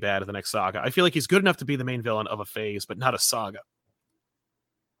the big bad of the next saga. I feel like he's good enough to be the main villain of a phase, but not a saga.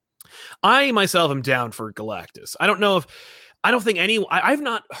 I myself am down for Galactus. I've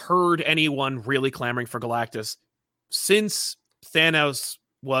not heard anyone really clamoring for Galactus since Thanos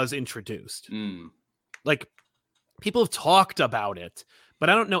was introduced. Like, people have talked about it,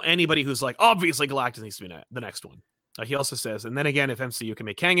 but I don't know anybody who's like, obviously Galactus needs to be the next one. He also says, and then again, if MCU can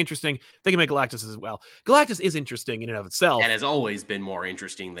make Kang interesting, they can make Galactus as well. Galactus is interesting in and of itself. And has always been more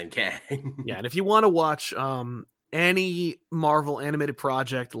interesting than Kang. Yeah, and if you want to watch any Marvel animated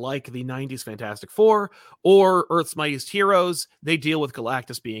project like the 90s Fantastic Four or Earth's Mightiest Heroes, they deal with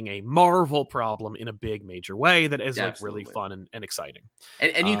Galactus being a Marvel problem in a big major way that is like really fun and exciting.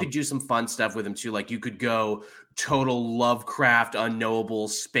 And you could do some fun stuff with him too. Like you could go total Lovecraft, unknowable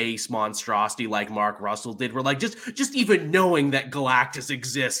space monstrosity like Mark Russell did, where like just even knowing that Galactus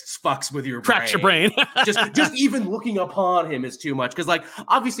exists fucks with your cracks your brain. just even looking upon him is too much, because like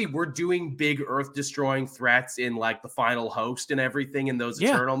obviously we're doing big Earth destroying threats in like the Final Host and everything in those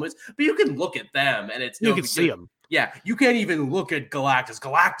Eternal movies, but you can look at them and it's you can see them. Yeah, you can't even look at Galactus.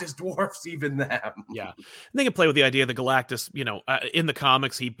 Galactus dwarfs even them. Yeah, they can play with the idea that Galactus, in the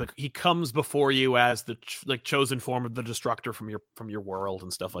comics, he comes before you as the chosen form of the Destructor from your world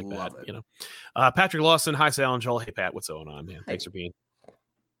and stuff like that. Patrick Lawson, hi Sal and Joel. Hey Pat, what's going on, man? Thanks for being.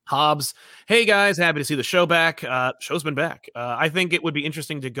 Hobbs, hey guys, happy to see the show back. Show's been back. I think it would be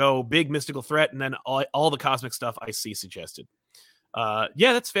interesting to go big mystical threat and then all the cosmic stuff I see suggested.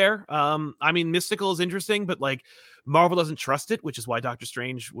 Yeah, that's fair. I mean, mystical is interesting, but like Marvel doesn't trust it, which is why Doctor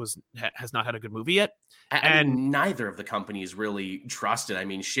Strange has not had a good movie yet. I mean, neither of the companies really trust it. I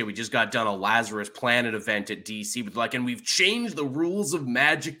mean, shit, we just got done a Lazarus Planet event at DC with and we've changed the rules of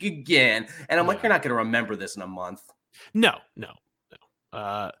magic again. And I'm like, you're not going to remember this in a month. No.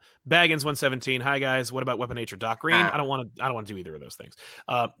 Baggins 117. Hi guys. What about Weapon Nature Doc Green? I don't want to do either of those things.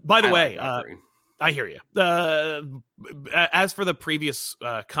 By the way, I hear you. As for the previous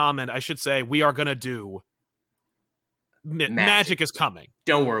comment, I should say we are going to do Magic is coming.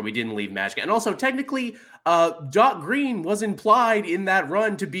 Don't worry, we didn't leave Magic. And also, technically, Doc Green was implied in that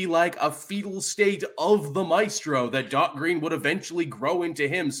run to be like a fetal state of the Maestro, that Doc Green would eventually grow into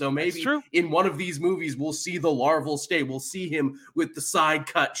him. So maybe in one of these movies, we'll see the larval state. We'll see him with the side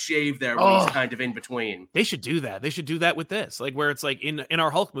cut shave there when he's kind of in between. They should do that. They should do that with this. Like where it's like in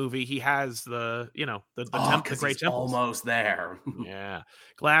our Hulk movie, he has the great temples. Almost there. Yeah.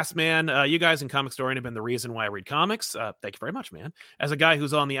 Glassman, you guys in Comic Story have been the reason why I read comics. Thank you very much, man. As a guy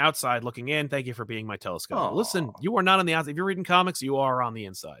who's on the outside looking in, thank you for being my telescope. Aww. Listen, you are not on the outside. If you're reading comics, you are on the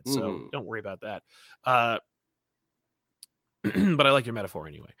inside. So don't worry about that. But I like your metaphor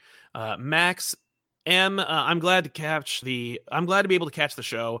anyway. Max M, I'm glad to be able to catch the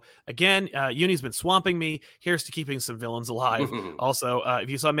show again. Uni's been swamping me. Here's to keeping some villains alive. Also, if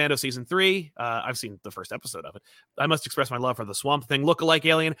you saw Mando season 3, I've seen the first episode of it. I must express my love for the Swamp Thing lookalike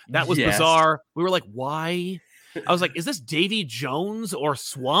alien. That was bizarre. We were like, why? I was like, is this Davy Jones or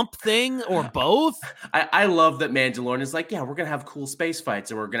Swamp Thing or both? I love that Mandalorian is like, yeah, we're going to have cool space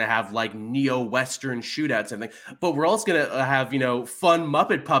fights and we're going to have like neo-Western shootouts and everything. But we're also going to have, fun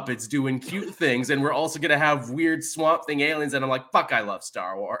Muppet puppets doing cute things. And we're also going to have weird Swamp Thing aliens. And I'm like, fuck, I love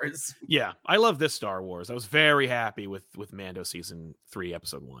Star Wars. Yeah, I love this Star Wars. I was very happy with Mando season 3,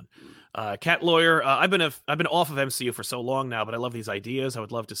 episode 1. Cat Lawyer. I've been off of MCU for so long now, but I love these ideas. I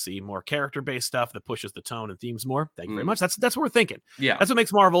would love to see more character-based stuff that pushes the tone and themes more. Thank you very much. That's what we're thinking. Yeah, that's what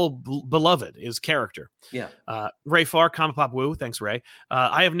makes Marvel beloved is character. Yeah. Ray Farr, Comic Pop Woo. Thanks, Ray.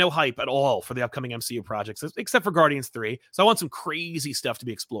 I have no hype at all for the upcoming MCU projects except for Guardians 3. So I want some crazy stuff to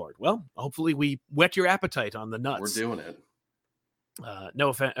be explored. Well, hopefully we whet your appetite on the nuts. We're doing it. No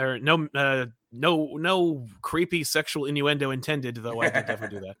offense, or no creepy sexual innuendo intended, though I did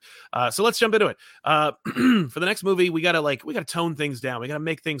definitely do that. So let's jump into it. For the next movie, we gotta tone things down. We gotta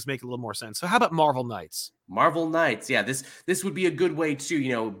make things make a little more sense. So how about Marvel Knights? Marvel Knights, yeah, this would be a good way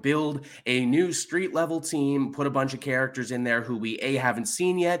to build a new street level team, put a bunch of characters in there who we haven't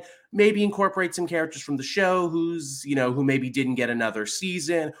seen yet, maybe incorporate some characters from the show who maybe didn't get another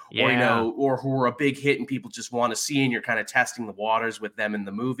season, or who are a big hit and people just want to see, and you're kind of testing the waters with them in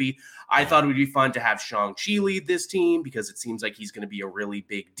the movie. I thought it would be fun to have Shang-Chi lead this team because it seems like he's going to be a really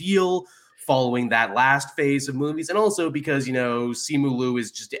big deal following that last phase of movies. And also because, Simu Liu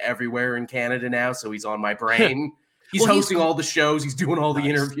is just everywhere in Canada now, so he's on my brain. He's hosting all the shows. He's doing all the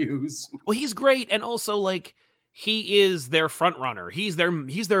interviews. Well, he's great. And also, like, he is their front runner. He's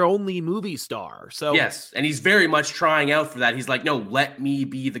their only movie star. So yes, and he's very much trying out for that. He's like, no, let me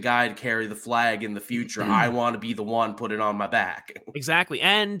be the guy to carry the flag in the future. I want to be the one put it on my back. Exactly.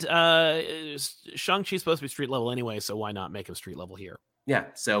 And Shang-Chi's supposed to be street level anyway, so why not make him street level here? Yeah,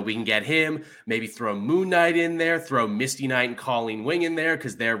 so we can get him, maybe throw Moon Knight in there, throw Misty Knight and Colleen Wing in there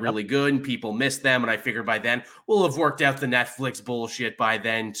because they're really good and people miss them. And I figure by then we'll have worked out the Netflix bullshit by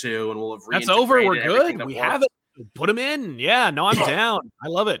then too, and we'll have that's over. We're good. We have it. Put him in. Yeah, no, I'm down. I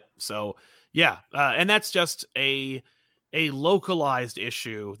love it. So yeah, and that's just a localized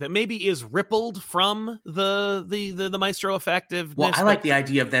issue that maybe is rippled from the Maestro effectiveness. Well, I like the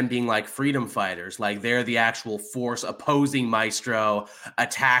idea of them being like freedom fighters, like they're the actual force opposing Maestro,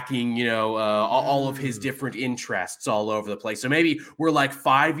 attacking, all of his different interests all over the place. So maybe we're like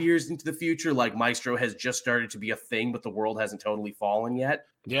 5 years into the future, like Maestro has just started to be a thing, but the world hasn't totally fallen yet.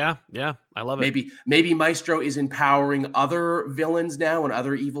 Yeah, I love it. Maybe Maestro is empowering other villains now and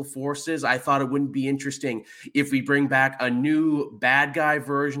other evil forces. I thought it wouldn't be interesting if we bring back a new bad guy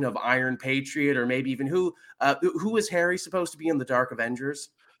version of Iron Patriot, or maybe even who is Harry supposed to be in the Dark Avengers?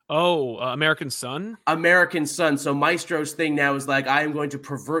 Oh, American Son? American Son. So Maestro's thing now is like, I am going to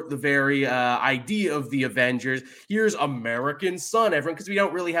pervert the very idea of the Avengers. Here's American Son, everyone, because we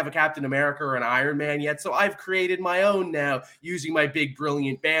don't really have a Captain America or an Iron Man yet. So I've created my own now using my big,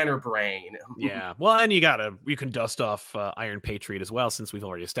 brilliant banner brain. Yeah. Well, and you can dust off Iron Patriot as well, since we've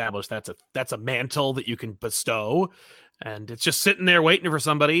already established that's a mantle that you can bestow. And it's just sitting there waiting for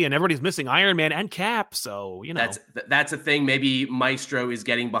somebody, and everybody's missing Iron Man and Cap. So, That's a thing. Maybe Maestro is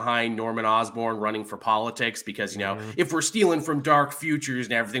getting behind Norman Osborn running for politics because, if we're stealing from Dark Futures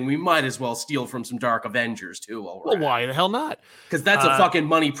and everything, we might as well steal from some Dark Avengers too. Well, why the hell not? Because that's a fucking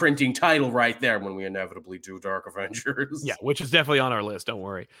money printing title right there when we inevitably do Dark Avengers. Yeah, which is definitely on our list. Don't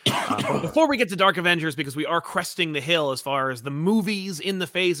worry. But before we get to Dark Avengers, because we are cresting the hill as far as the movies in the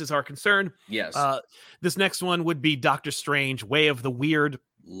phases are concerned. Yes. This next one would be Doctor Strange, Way of the Weird.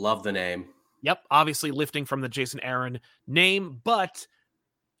 Love the name. Yep, obviously lifting from the Jason Aaron name, but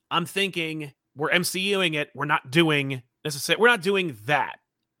I'm thinking we're MCUing it. We're not doing that.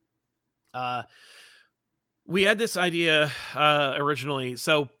 We had this idea originally.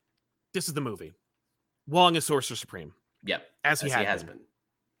 So this is the movie. Wong is Sorcerer Supreme. Yep, as he has been.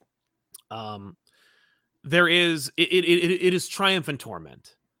 There is it is Triumph and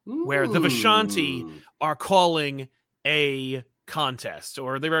Torment. Where the Vishanti are calling a contest,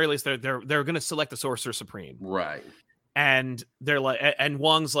 or at the very least, they're going to select the Sorcerer Supreme, right? And they're like, and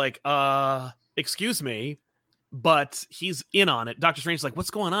Wong's like, excuse me, but he's in on it. Doctor Strange's like,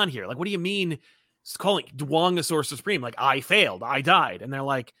 what's going on here? Like, what do you mean, calling Wong the Sorcerer Supreme? Like, I failed, I died, and they're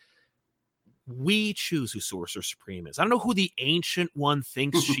like, we choose who Sorcerer Supreme is. I don't know who the Ancient One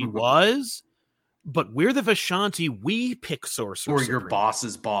thinks she was. But we're the Vishanti. We pick Sorcerer Supreme. Or your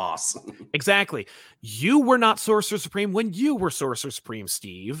boss's boss. Exactly. You were not Sorcerer Supreme when you were Sorcerer Supreme,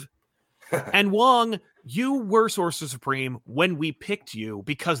 Steve. And Wong, you were Sorcerer Supreme when we picked you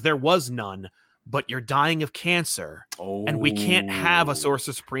because there was none, but you're dying of cancer. Oh. And we can't have a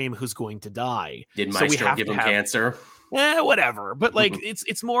Sorcerer Supreme who's going to die. Did Maestro give him cancer? Whatever. But like,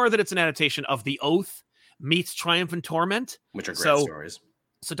 it's more that it's an adaptation of the oath meets Triumph and Torment, which are great stories.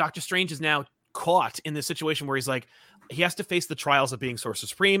 So Doctor Strange is now caught in this situation where he's like, he has to face the trials of being Sorcerer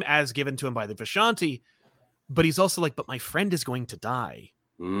Supreme as given to him by the Vishanti, but he's also like, but my friend is going to die.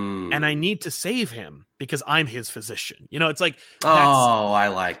 And I need to save him because I'm his physician. You know, it's like, I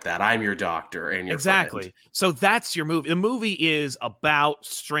like that. I'm your doctor and your exactly. friend. So that's your movie. The movie is about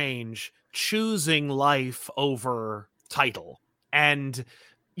Strange choosing life over title, and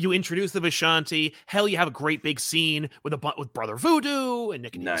you introduce the Vishanti. Hell, you have a great big scene with Brother Voodoo and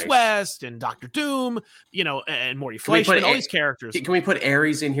Nicodemus West and Doctor Doom, you know, and Morty Fleischman, and all these characters. Can we put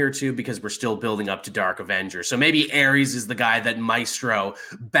Ares in here too? Because we're still building up to Dark Avenger. So maybe Ares is the guy that Maestro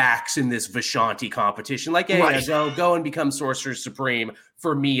backs in this Vishanti competition. Like, hey, go and become Sorcerer Supreme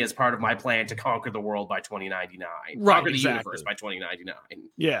for me as part of my plan to conquer the world by 2099. Right, conquer the universe by 2099.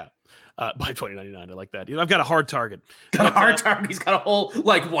 Yeah. By 2099, I like that. I've got a hard target. Target. He's got a whole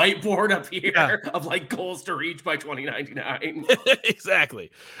like whiteboard up here of like goals to reach by 2099.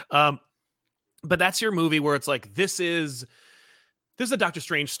 Exactly. But that's your movie where it's like, this is a Doctor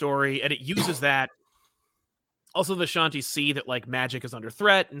Strange story, and it uses that. Also, the Vishanti see that like magic is under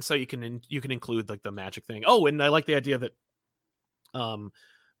threat, and so you can include like the magic thing. Oh, and I like the idea that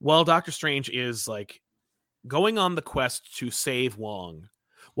while Doctor Strange is like going on the quest to save Wong,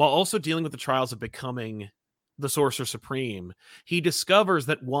 while also dealing with the trials of becoming the Sorcerer Supreme, he discovers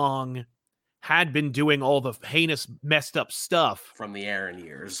that Wong had been doing all the heinous, messed up stuff from the Aaron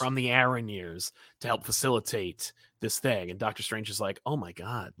years to help facilitate this thing. And Doctor Strange is like, oh my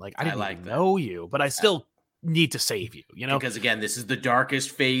God, like I didn't even know you, but I still need to save you, you know? Because again, this is the darkest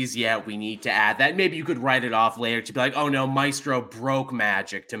phase yet. We need to add that. Maybe you could write it off later to be like, oh no, Maestro broke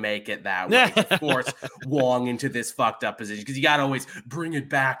magic to make it that way. To force Wong into this fucked up position. Because you got to always bring it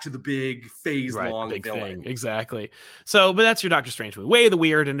back to the big phase long villain. Exactly. So, but that's your Doctor Strange movie. Way of the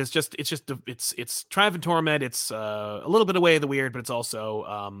Weird, and it's Triumph and Torment. It's a little bit of Way of the Weird, but it's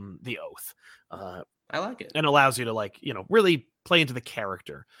also The Oath. I like it. And allows you to like, you know, really play into the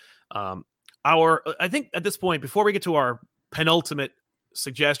character. I think at this point, before we get to our penultimate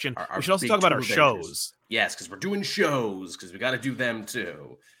suggestion, we should also talk about our shows. Yes, because we're doing shows, because we got to do them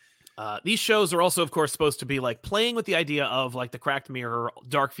too. These shows are also, of course, supposed to be like playing with the idea of like the cracked mirror,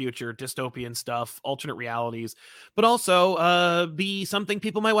 dark future, dystopian stuff, alternate realities, but also be something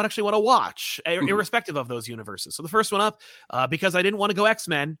people might actually want to watch, irrespective of those universes. So the first one up, because I didn't want to go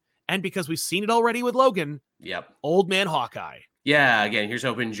X-Men, and because we've seen it already with Logan, Old Man Hawkeye. Yeah, again, here's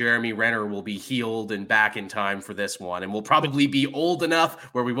hoping Jeremy Renner will be healed and back in time for this one. And we'll probably be old enough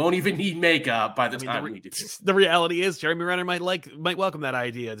where we won't even need makeup by the time we do. The reality is Jeremy Renner might welcome that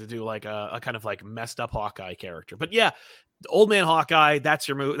idea to do like a kind of like messed up Hawkeye character. But yeah, Old Man Hawkeye, that's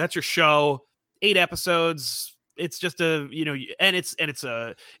your movie, that's your show. 8 episodes. It's just and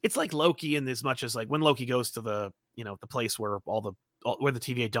it's like Loki in as much as like when Loki goes to the place where where the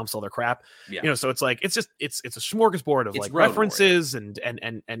TVA dumps all their crap, so it's like it's a smorgasbord of like references and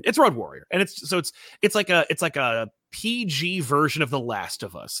it's Road Warrior, and it's like a PG version of The Last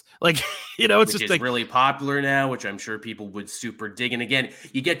of Us, like it's which just is really popular now, which I'm sure people would super dig. And again,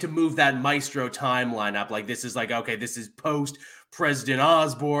 you get to move that Maestro timeline up. Like this is like, okay, this is post President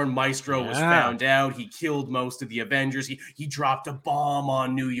Osborn. Maestro was found out. He killed most of the Avengers. He dropped a bomb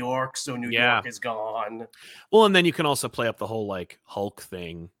on New York, so New York is gone. Well, and then you can also play up the whole like Hulk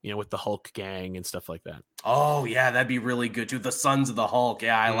thing, with the Hulk gang and stuff like that. Oh, yeah, that'd be really good too. The Sons of the Hulk.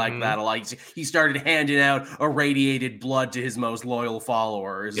 Yeah, I like that a lot. He started handing out irradiated blood to his most loyal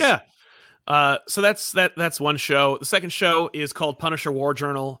followers. Yeah. So that's one show. The second show is called Punisher War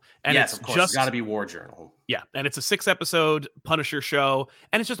Journal. And yes, of course, it's got to be War Journal. Yeah, and it's a 6-episode Punisher show,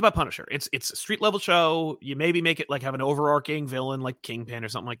 and it's just about Punisher. It's a street level show. You maybe make it like have an overarching villain like Kingpin or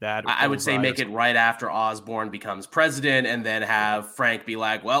something like that. I would say make it right after Osborn becomes president, and then have Frank be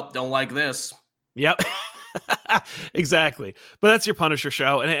like, "Well, don't like this." Yep, exactly. But that's your Punisher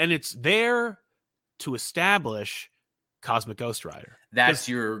show, and it's there to establish Cosmic Ghost Rider. That's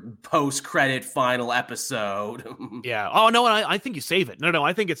your post-credit final episode. Yeah. Oh no, I think you save it. No,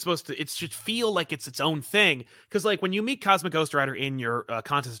 I think it should feel like it's its own thing. Because like when you meet Cosmic Ghost Rider in your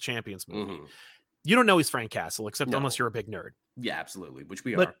Contest of Champions movie, you don't know he's Frank Castle, except unless you're a big nerd. Yeah, absolutely. Which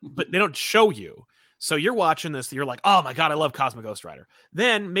we are. But they don't show you. So you're watching this, you're like, oh my God, I love Cosmic Ghost Rider.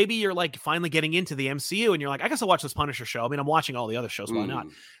 Then maybe you're like finally getting into the MCU and you're like, I guess I'll watch this Punisher show. I mean, I'm watching all the other shows. Why not?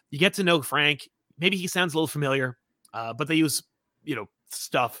 You get to know Frank. Maybe he sounds a little familiar. But they use,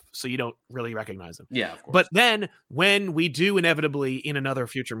 stuff so you don't really recognize him. Yeah, of course. But then when we do inevitably in another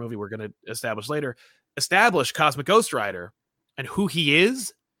future movie we're going to establish Cosmic Ghost Rider and who he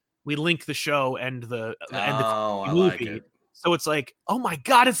is, we link the show and the movie. like it. So it's like, oh my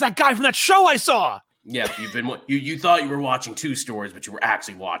God, it's that guy from that show I saw. Yeah, you thought you were watching 2 stories, but you were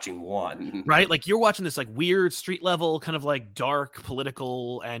actually watching one. Right? Like you're watching this like weird street level kind of like dark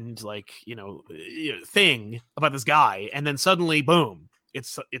political and like, thing about this guy, and then suddenly boom,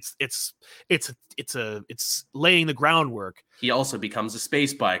 it's laying the groundwork. He also becomes a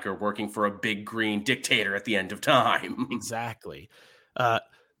space biker working for a big green dictator at the end of time. Exactly. The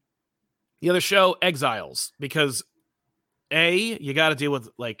other show, Exiles, because you got to deal with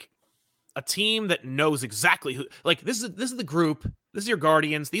like a team that knows exactly who, like this is the group, this is your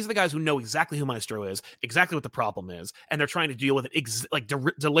Guardians, these are the guys who know exactly who Maestro is, exactly what the problem is, and they're trying to deal with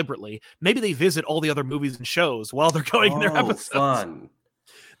it deliberately. Maybe they visit all the other movies and shows while they're going in their episodes. Fun.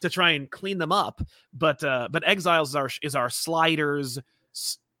 To try and clean them up. But Exiles is our Sliders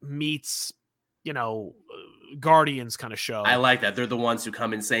meets, Guardians kind of show. I like that. They're the ones who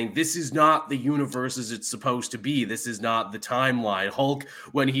come in saying, this is not the universe as it's supposed to be. This is not the timeline. Hulk,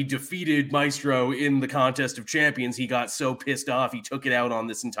 when he defeated Maestro in the Contest of Champions, he got so pissed off, he took it out on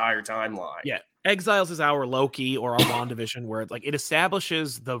this entire timeline. Yeah. Exiles is our Loki or our WandaVision, where like it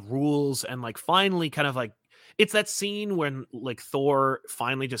establishes the rules and like finally kind of like, it's that scene when like Thor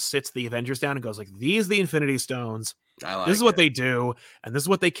finally just sits the Avengers down and goes like, these are the Infinity Stones. This is what they do, and this is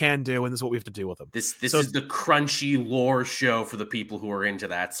what they can do, and this is what we have to do with them. This is the crunchy lore show for the people who are into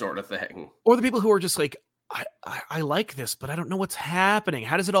that sort of thing. Or the people who are just like, I like this, but I don't know what's happening.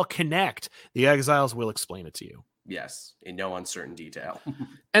 How does it all connect? The Exiles will explain it to you. Yes, in no uncertain detail.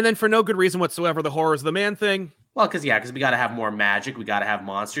 And then for no good reason whatsoever, the Horrors of the Man Thing. Well, because we got to have more magic. We got to have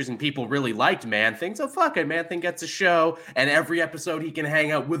monsters, and people really liked Man-Thing, so fuck it. Man-Thing gets a show, and every episode he can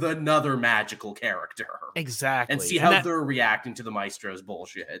hang out with another magical character. Exactly. And see how they're reacting to the Maestro's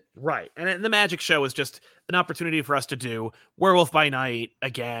bullshit. Right. And the magic show is just an opportunity for us to do Werewolf by Night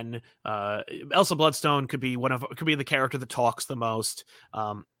again. Elsa Bloodstone could be the character that talks the most.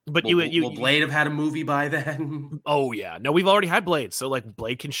 But will Blade have had a movie by then? Oh yeah, no, we've already had Blade, so like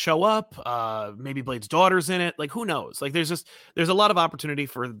Blade can show up. Maybe Blade's daughter's in it. Like who knows? Like there's a lot of opportunity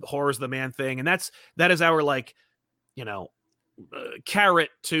for Horrors of the Man Thing, and that is our like, carrot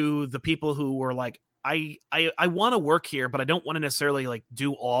to the people who were like, I want to work here, but I don't want to necessarily like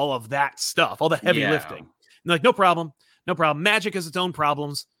do all of that stuff, all the heavy lifting. And like no problem. Magic has its own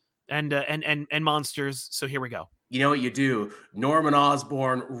problems and monsters. So here we go. You know what you do? Norman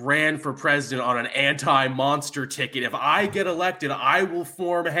Osborn ran for president on an anti-monster ticket. If I get elected, I will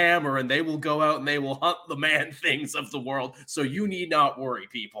form Hammer, and they will go out and they will hunt the Man-Things of the world. So you need not worry,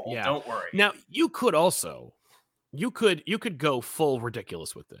 people. Yeah. Don't worry. Now, you could also, you could go full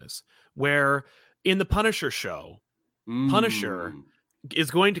ridiculous with this, where in the Punisher show, Punisher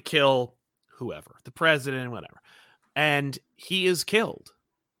is going to kill whoever, the president, whatever, and he is killed.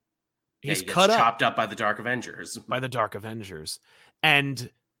 He's chopped up by the Dark Avengers. And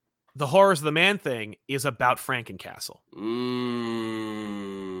the Horrors of the Man Thing is about Frankencastle.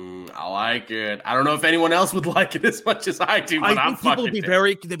 I like it. I don't know if anyone else would like it as much as I do, but I think people would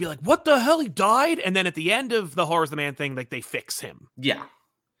they'd be like, what the hell? He died? And then at the end of the Horrors of the Man Thing, like they fix him. Yeah.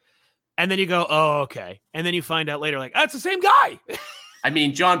 And then you go, oh, okay. And then you find out later, like, it's the same guy. I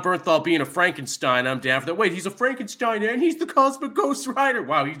mean, John Bernthal being a Frankenstein, I'm down for that. Wait, he's a Frankenstein and he's the Cosmic Ghost Rider.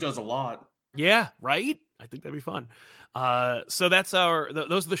 Wow, he does a lot. Yeah, right? I think that'd be fun. So that's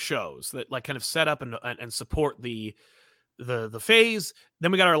those are the shows that like kind of set up and support the phase.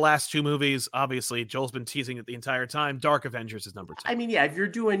 Then we got our last 2 movies. Obviously, Joel's been teasing it the entire time. Dark Avengers is number 2. I mean, yeah, if you're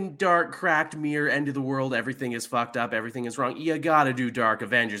doing dark, cracked mirror, end of the world, everything is fucked up, everything is wrong, you gotta do Dark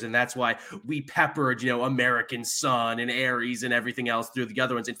Avengers. And that's why we peppered, American Sun and Ares and everything else through the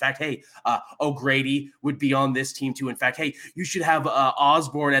other ones. In fact, hey, O'Grady would be on this team too. In fact, hey, you should have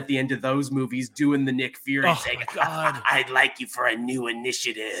Osborn at the end of those movies doing the Nick Fury saying, I'd like you for a new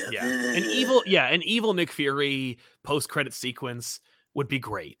initiative. Yeah. An evil Nick Fury post-credit sequence would be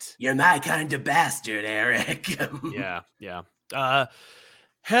great. You're my kind of bastard, Eric. Yeah.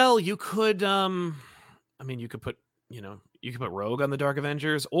 Hell, you could you could put Rogue on the Dark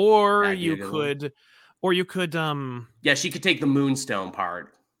Avengers, or you could yeah, she could take the Moonstone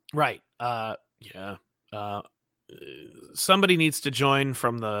part. Right. Somebody needs to join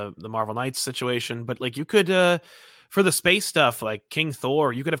from the Marvel Knights situation, but like you could for the space stuff, like King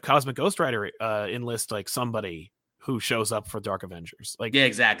Thor, you could have Cosmic Ghost Rider enlist like somebody who shows up for Dark Avengers. Like, yeah,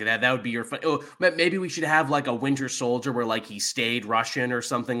 exactly. That would be your fun. Oh, maybe we should have like a Winter Soldier where like he stayed Russian or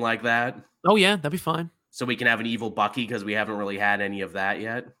something like that. Oh yeah, that'd be fine. So we can have an evil Bucky because we haven't really had any of that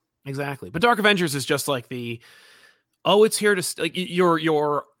yet. Exactly. But Dark Avengers is just like it's here to like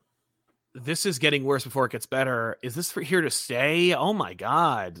your this is getting worse before it gets better. Is this here to stay? Oh my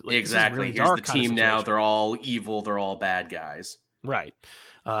God. Like, exactly. Really, here's the team now. They're all evil. They're all bad guys. Right.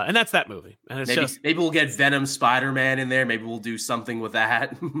 And that's that movie. And it's maybe we'll get Venom Spider-Man in there. Maybe we'll do something with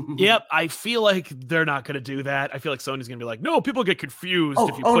that. Yep, I feel like they're not going to do that. I feel like Sony's going to be like, no, people get confused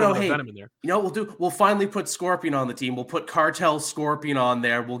if you put Venom in there. You know what we'll finally put Scorpion on the team. We'll put Cartel Scorpion on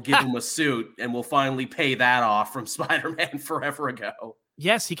there. We'll give him a suit, and we'll finally pay that off from Spider-Man forever ago.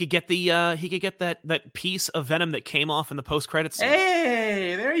 Yes, he could get that piece of Venom that came off in the post-credits scene.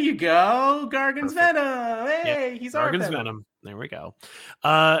 Hey, there you go. Gargan's Venom. Hey, he's our Venom. There we go.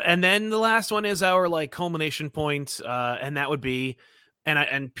 And then the last one is our like culmination point, and that would be,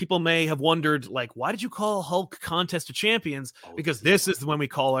 and people may have wondered, like, why did you call Hulk Contest of Champions? Because this is when we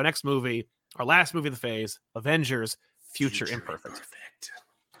call our next movie, our last movie of the phase, Avengers: Future Imperfect.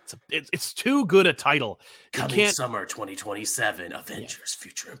 It's too good a title. Coming summer 2027, Avengers: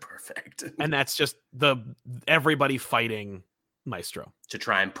 Future Imperfect. And that's just everybody fighting Maestro to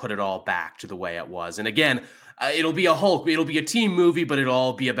try and put it all back to the way it was. And again, it'll be a team movie, but it'll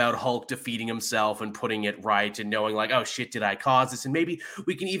all be about Hulk defeating himself and putting it right and knowing like, oh shit, did I cause this? And maybe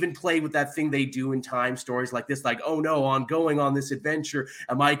we can even play with that thing they do in time stories like this, like, oh no, on going on this adventure,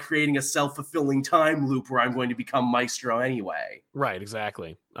 am I creating a self-fulfilling time loop where I'm going to become Maestro anyway? Right,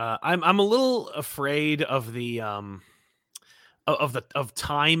 exactly. I'm a little afraid of the of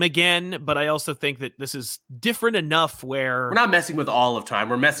time again, but I also think that this is different enough where we're not messing with all of time.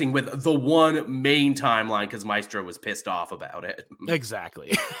 We're messing with the one main timeline because Maestro was pissed off about it.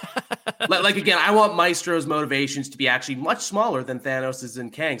 Exactly. Like again, I want Maestro's motivations to be actually much smaller than Thanos's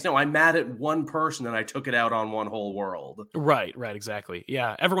and Kang's. No, I'm mad at one person and I took it out on one whole world. Right, exactly.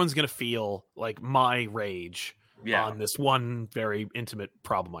 Yeah, everyone's gonna feel like my rage. Yeah. On this one very intimate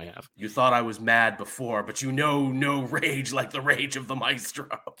problem I have. You thought I was mad before, but no rage like the rage of the Maestro.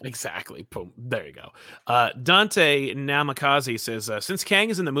 Exactly. Boom. There you go. Dante Namikaze says, since Kang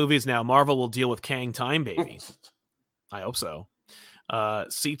is in the movies now, Marvel will deal with Kang Time Baby. I hope so.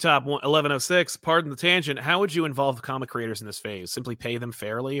 C-Top 1106, pardon the tangent. How would you involve the comic creators in this phase? Simply pay them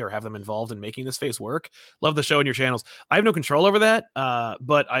fairly or have them involved in making this phase work? Love the show and your channels. I have no control over that.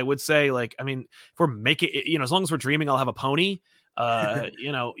 But I would say, like, I mean, if we're making it, as long as we're dreaming, I'll have a pony.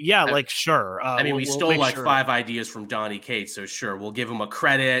 Like, sure. I mean, we stole like 5 ideas from Donny Cates, so sure, we'll give him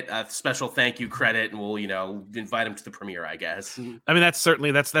a special thank you credit, and we'll, invite him to the premiere, I guess. I mean, that's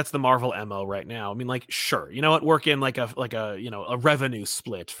the Marvel MO right now. I mean, like, sure, you know what, work in like a revenue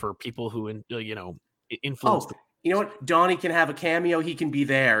split for people who influence. You know what? Donnie can have a cameo. He can be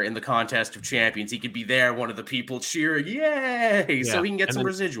there in the Contest of Champions. He could be there, one of the people cheering, yay! Yeah. So he can get some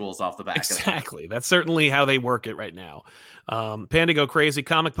residuals off the back. Exactly. That's certainly how they work it right now. Panda Go Crazy.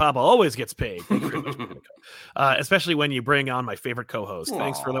 Comic Papa always gets paid. Especially when you bring on my favorite co-host. Aww.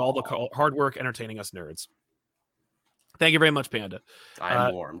 Thanks for all the hard work entertaining us nerds. Thank you very much, Panda.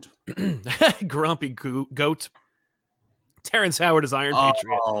 I'm warmed. Grumpy Goat. Terrence Howard is Iron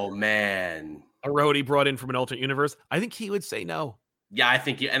Patriot. Oh, man. A roadie brought in from an alternate universe. I think he would say no. Yeah, I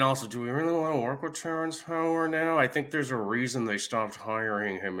think, and also, do we really want to work with Terrence Howard now? I think there's a reason they stopped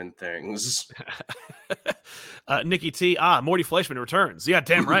hiring him in things. Nikki T. Morty Fleischman returns. Yeah,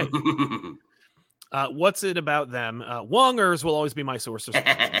 damn right. What's it about them? Wongers will always be my source of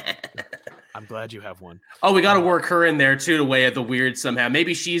I'm glad you have one. Oh, we got to work her in there too to weigh at the weird somehow.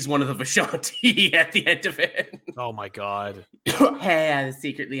 Maybe she's one of the Vishanti at the end of it. Oh my god! Hey, I was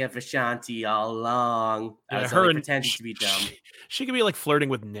secretly a Vishanti all along. Yeah, I was only pretending to be dumb. She could be like flirting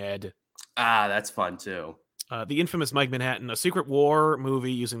with Ned. That's fun too. The infamous Mike Manhattan, a Secret War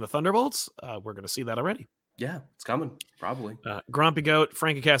movie using the Thunderbolts. We're going to see that already. Yeah, it's coming, probably. Grumpy Goat,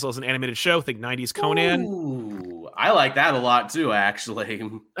 Frankie Castle is an animated show. Think 90s Conan. Ooh, I like that a lot too, actually.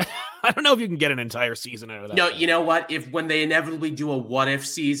 I don't know if you can get an entire season out of that. No, you know what? When they inevitably do a what if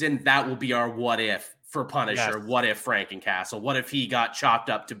season, that will be our what if for Punisher. Yes. What if Frankencastle? What if he got chopped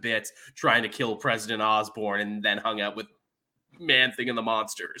up to bits trying to kill President Osborn and then hung out with Man-Thing and the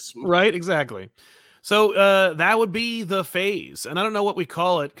monsters? Right, exactly. So that would be the phase. And I don't know what we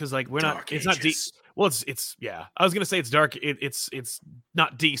call it because like we're Dark not Ages. It's not deep. Well, it's yeah. I was gonna say it's dark. It's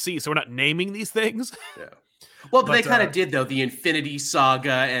not DC, so we're not naming these things. Yeah. Well, but they kind of did though. The Infinity Saga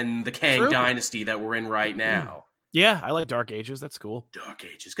and the Kang Dynasty that we're in right now. Yeah, I like Dark Ages. That's cool. Dark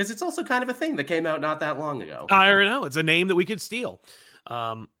Ages, because it's also kind of a thing that came out not that long ago. I already know. It's a name that we could steal.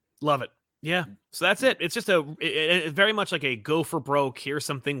 Love it. Yeah. So that's it. It's just it's very much like a go for broke. Here's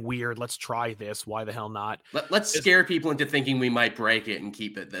something weird. Let's try this. Why the hell not? Let's scare people into thinking we might break it and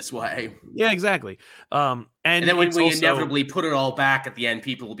keep it this way. Yeah, exactly. And then when we inevitably put it all back at the end,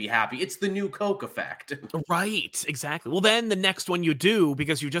 people will be happy. It's the new Coke effect. Right. Exactly. Well, then the next one you do,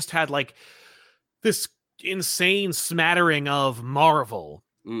 because you just had like this insane smattering of Marvel,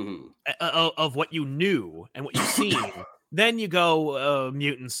 of what you knew and what you've seen. Then you go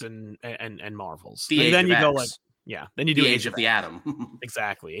mutants and Marvels. The Age then of you X. go like, yeah. Then you do The Age of the X. Atom.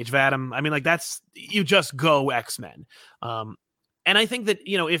 Exactly, Age of Adam. I mean, like that's you just go X-Men. And I think that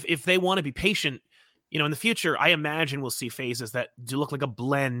if they want to be patient, in the future, I imagine we'll see phases that do look like a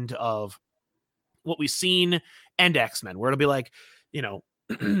blend of what we've seen and X-Men, where it'll be like, it'll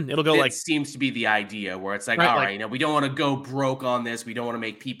go like, seems to be the idea where it's like, right, all like, right, we don't want to go broke on this. We don't want to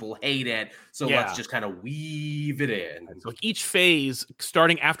make people hate it. So let's just kind of weave it in. So like each phase,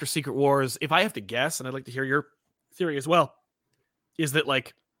 starting after Secret Wars, if I have to guess, and I'd like to hear your theory as well, is that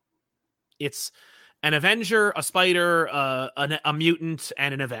like it's an Avenger, a Spider, a mutant,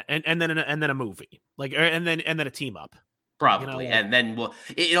 and an event, and then a movie, like, and then a team up. Probably. And then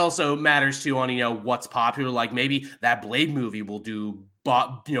it also matters too on, what's popular. Like maybe that Blade movie will do,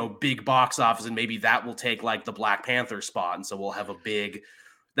 big box office, and maybe that will take like the Black Panther spot. And so we'll have a big,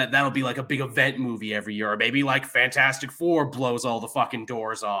 that'll be like a big event movie every year. Or maybe like Fantastic Four blows all the fucking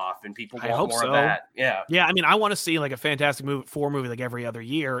doors off and people want more of that. Yeah. Yeah. I mean, I want to see like a Fantastic Four movie like every other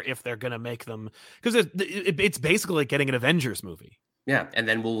year if they're going to make them, because it's basically like getting an Avengers movie. Yeah, and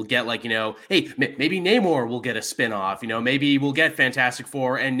then we'll get like, hey, maybe Namor will get a spin-off, maybe we'll get Fantastic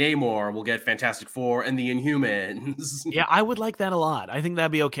Four and Namor, we'll get Fantastic Four and the Inhumans. Yeah, I would like that a lot. I think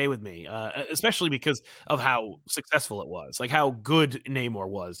that'd be okay with me, especially because of how successful it was, like how good Namor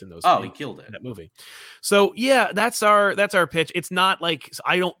was in those. Oh, he killed it in that movie. So yeah, that's our pitch. It's not like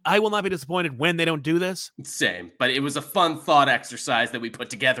I will not be disappointed when they don't do this. Same, but it was a fun thought exercise that we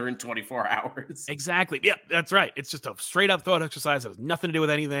put together in 24 hours. Exactly. Yeah, that's right. It's just a straight up thought exercise. It has nothing to do with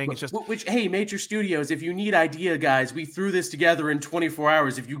anything. It's just hey, major studios, if you need idea guys, we threw this together in 24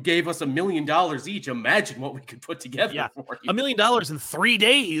 hours. If you gave us $1 million each, imagine what we could put together for you. $1 million in 3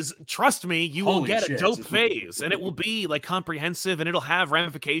 days. Trust me, you will get a dope phase, and it will be like comprehensive, and it'll have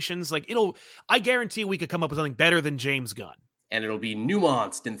ramifications. Like I guarantee we could come up with something better than James Gunn. And it'll be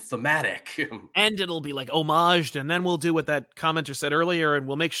nuanced and thematic. And it'll be like homaged, and then we'll do what that commenter said earlier, and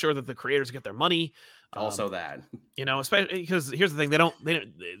we'll make sure that the creators get their money. Also that. Especially because here's the thing, they don't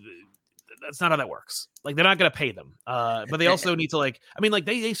that's not how that works. Like they're not going to pay them. But they also need to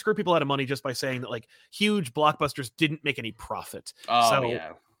they screw people out of money just by saying that like huge blockbusters didn't make any profit. Oh,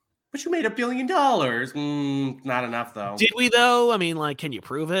 yeah. But you made $1 billion. Not enough though. Did we though? I mean, like, can you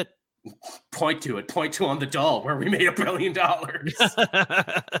prove it? Point to on the doll where we made $1 billion.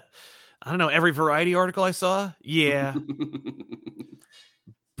 I don't know. Every Variety article I saw. Yeah.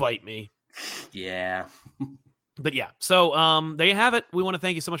 Bite me. Yeah. But yeah, so there you have it. We want to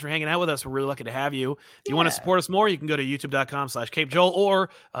thank you so much for hanging out with us. We're really lucky to have you. If you want to support us more, you can go to youtube.com/CapeJoel or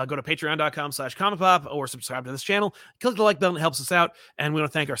go to patreon.com/ComicPop or subscribe to this channel. Click the like button. It helps us out. And we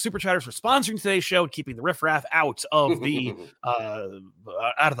want to thank our super chatters for sponsoring today's show and keeping the riffraff out of the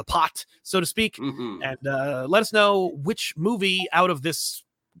pot, so to speak. And let us know which movie out of this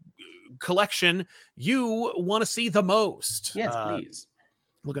collection you want to see the most. Yes, please.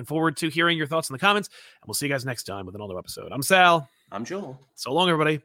 Looking forward to hearing your thoughts in the comments, and we'll see you guys next time with another episode. I'm Sal. I'm Joel. So long, everybody.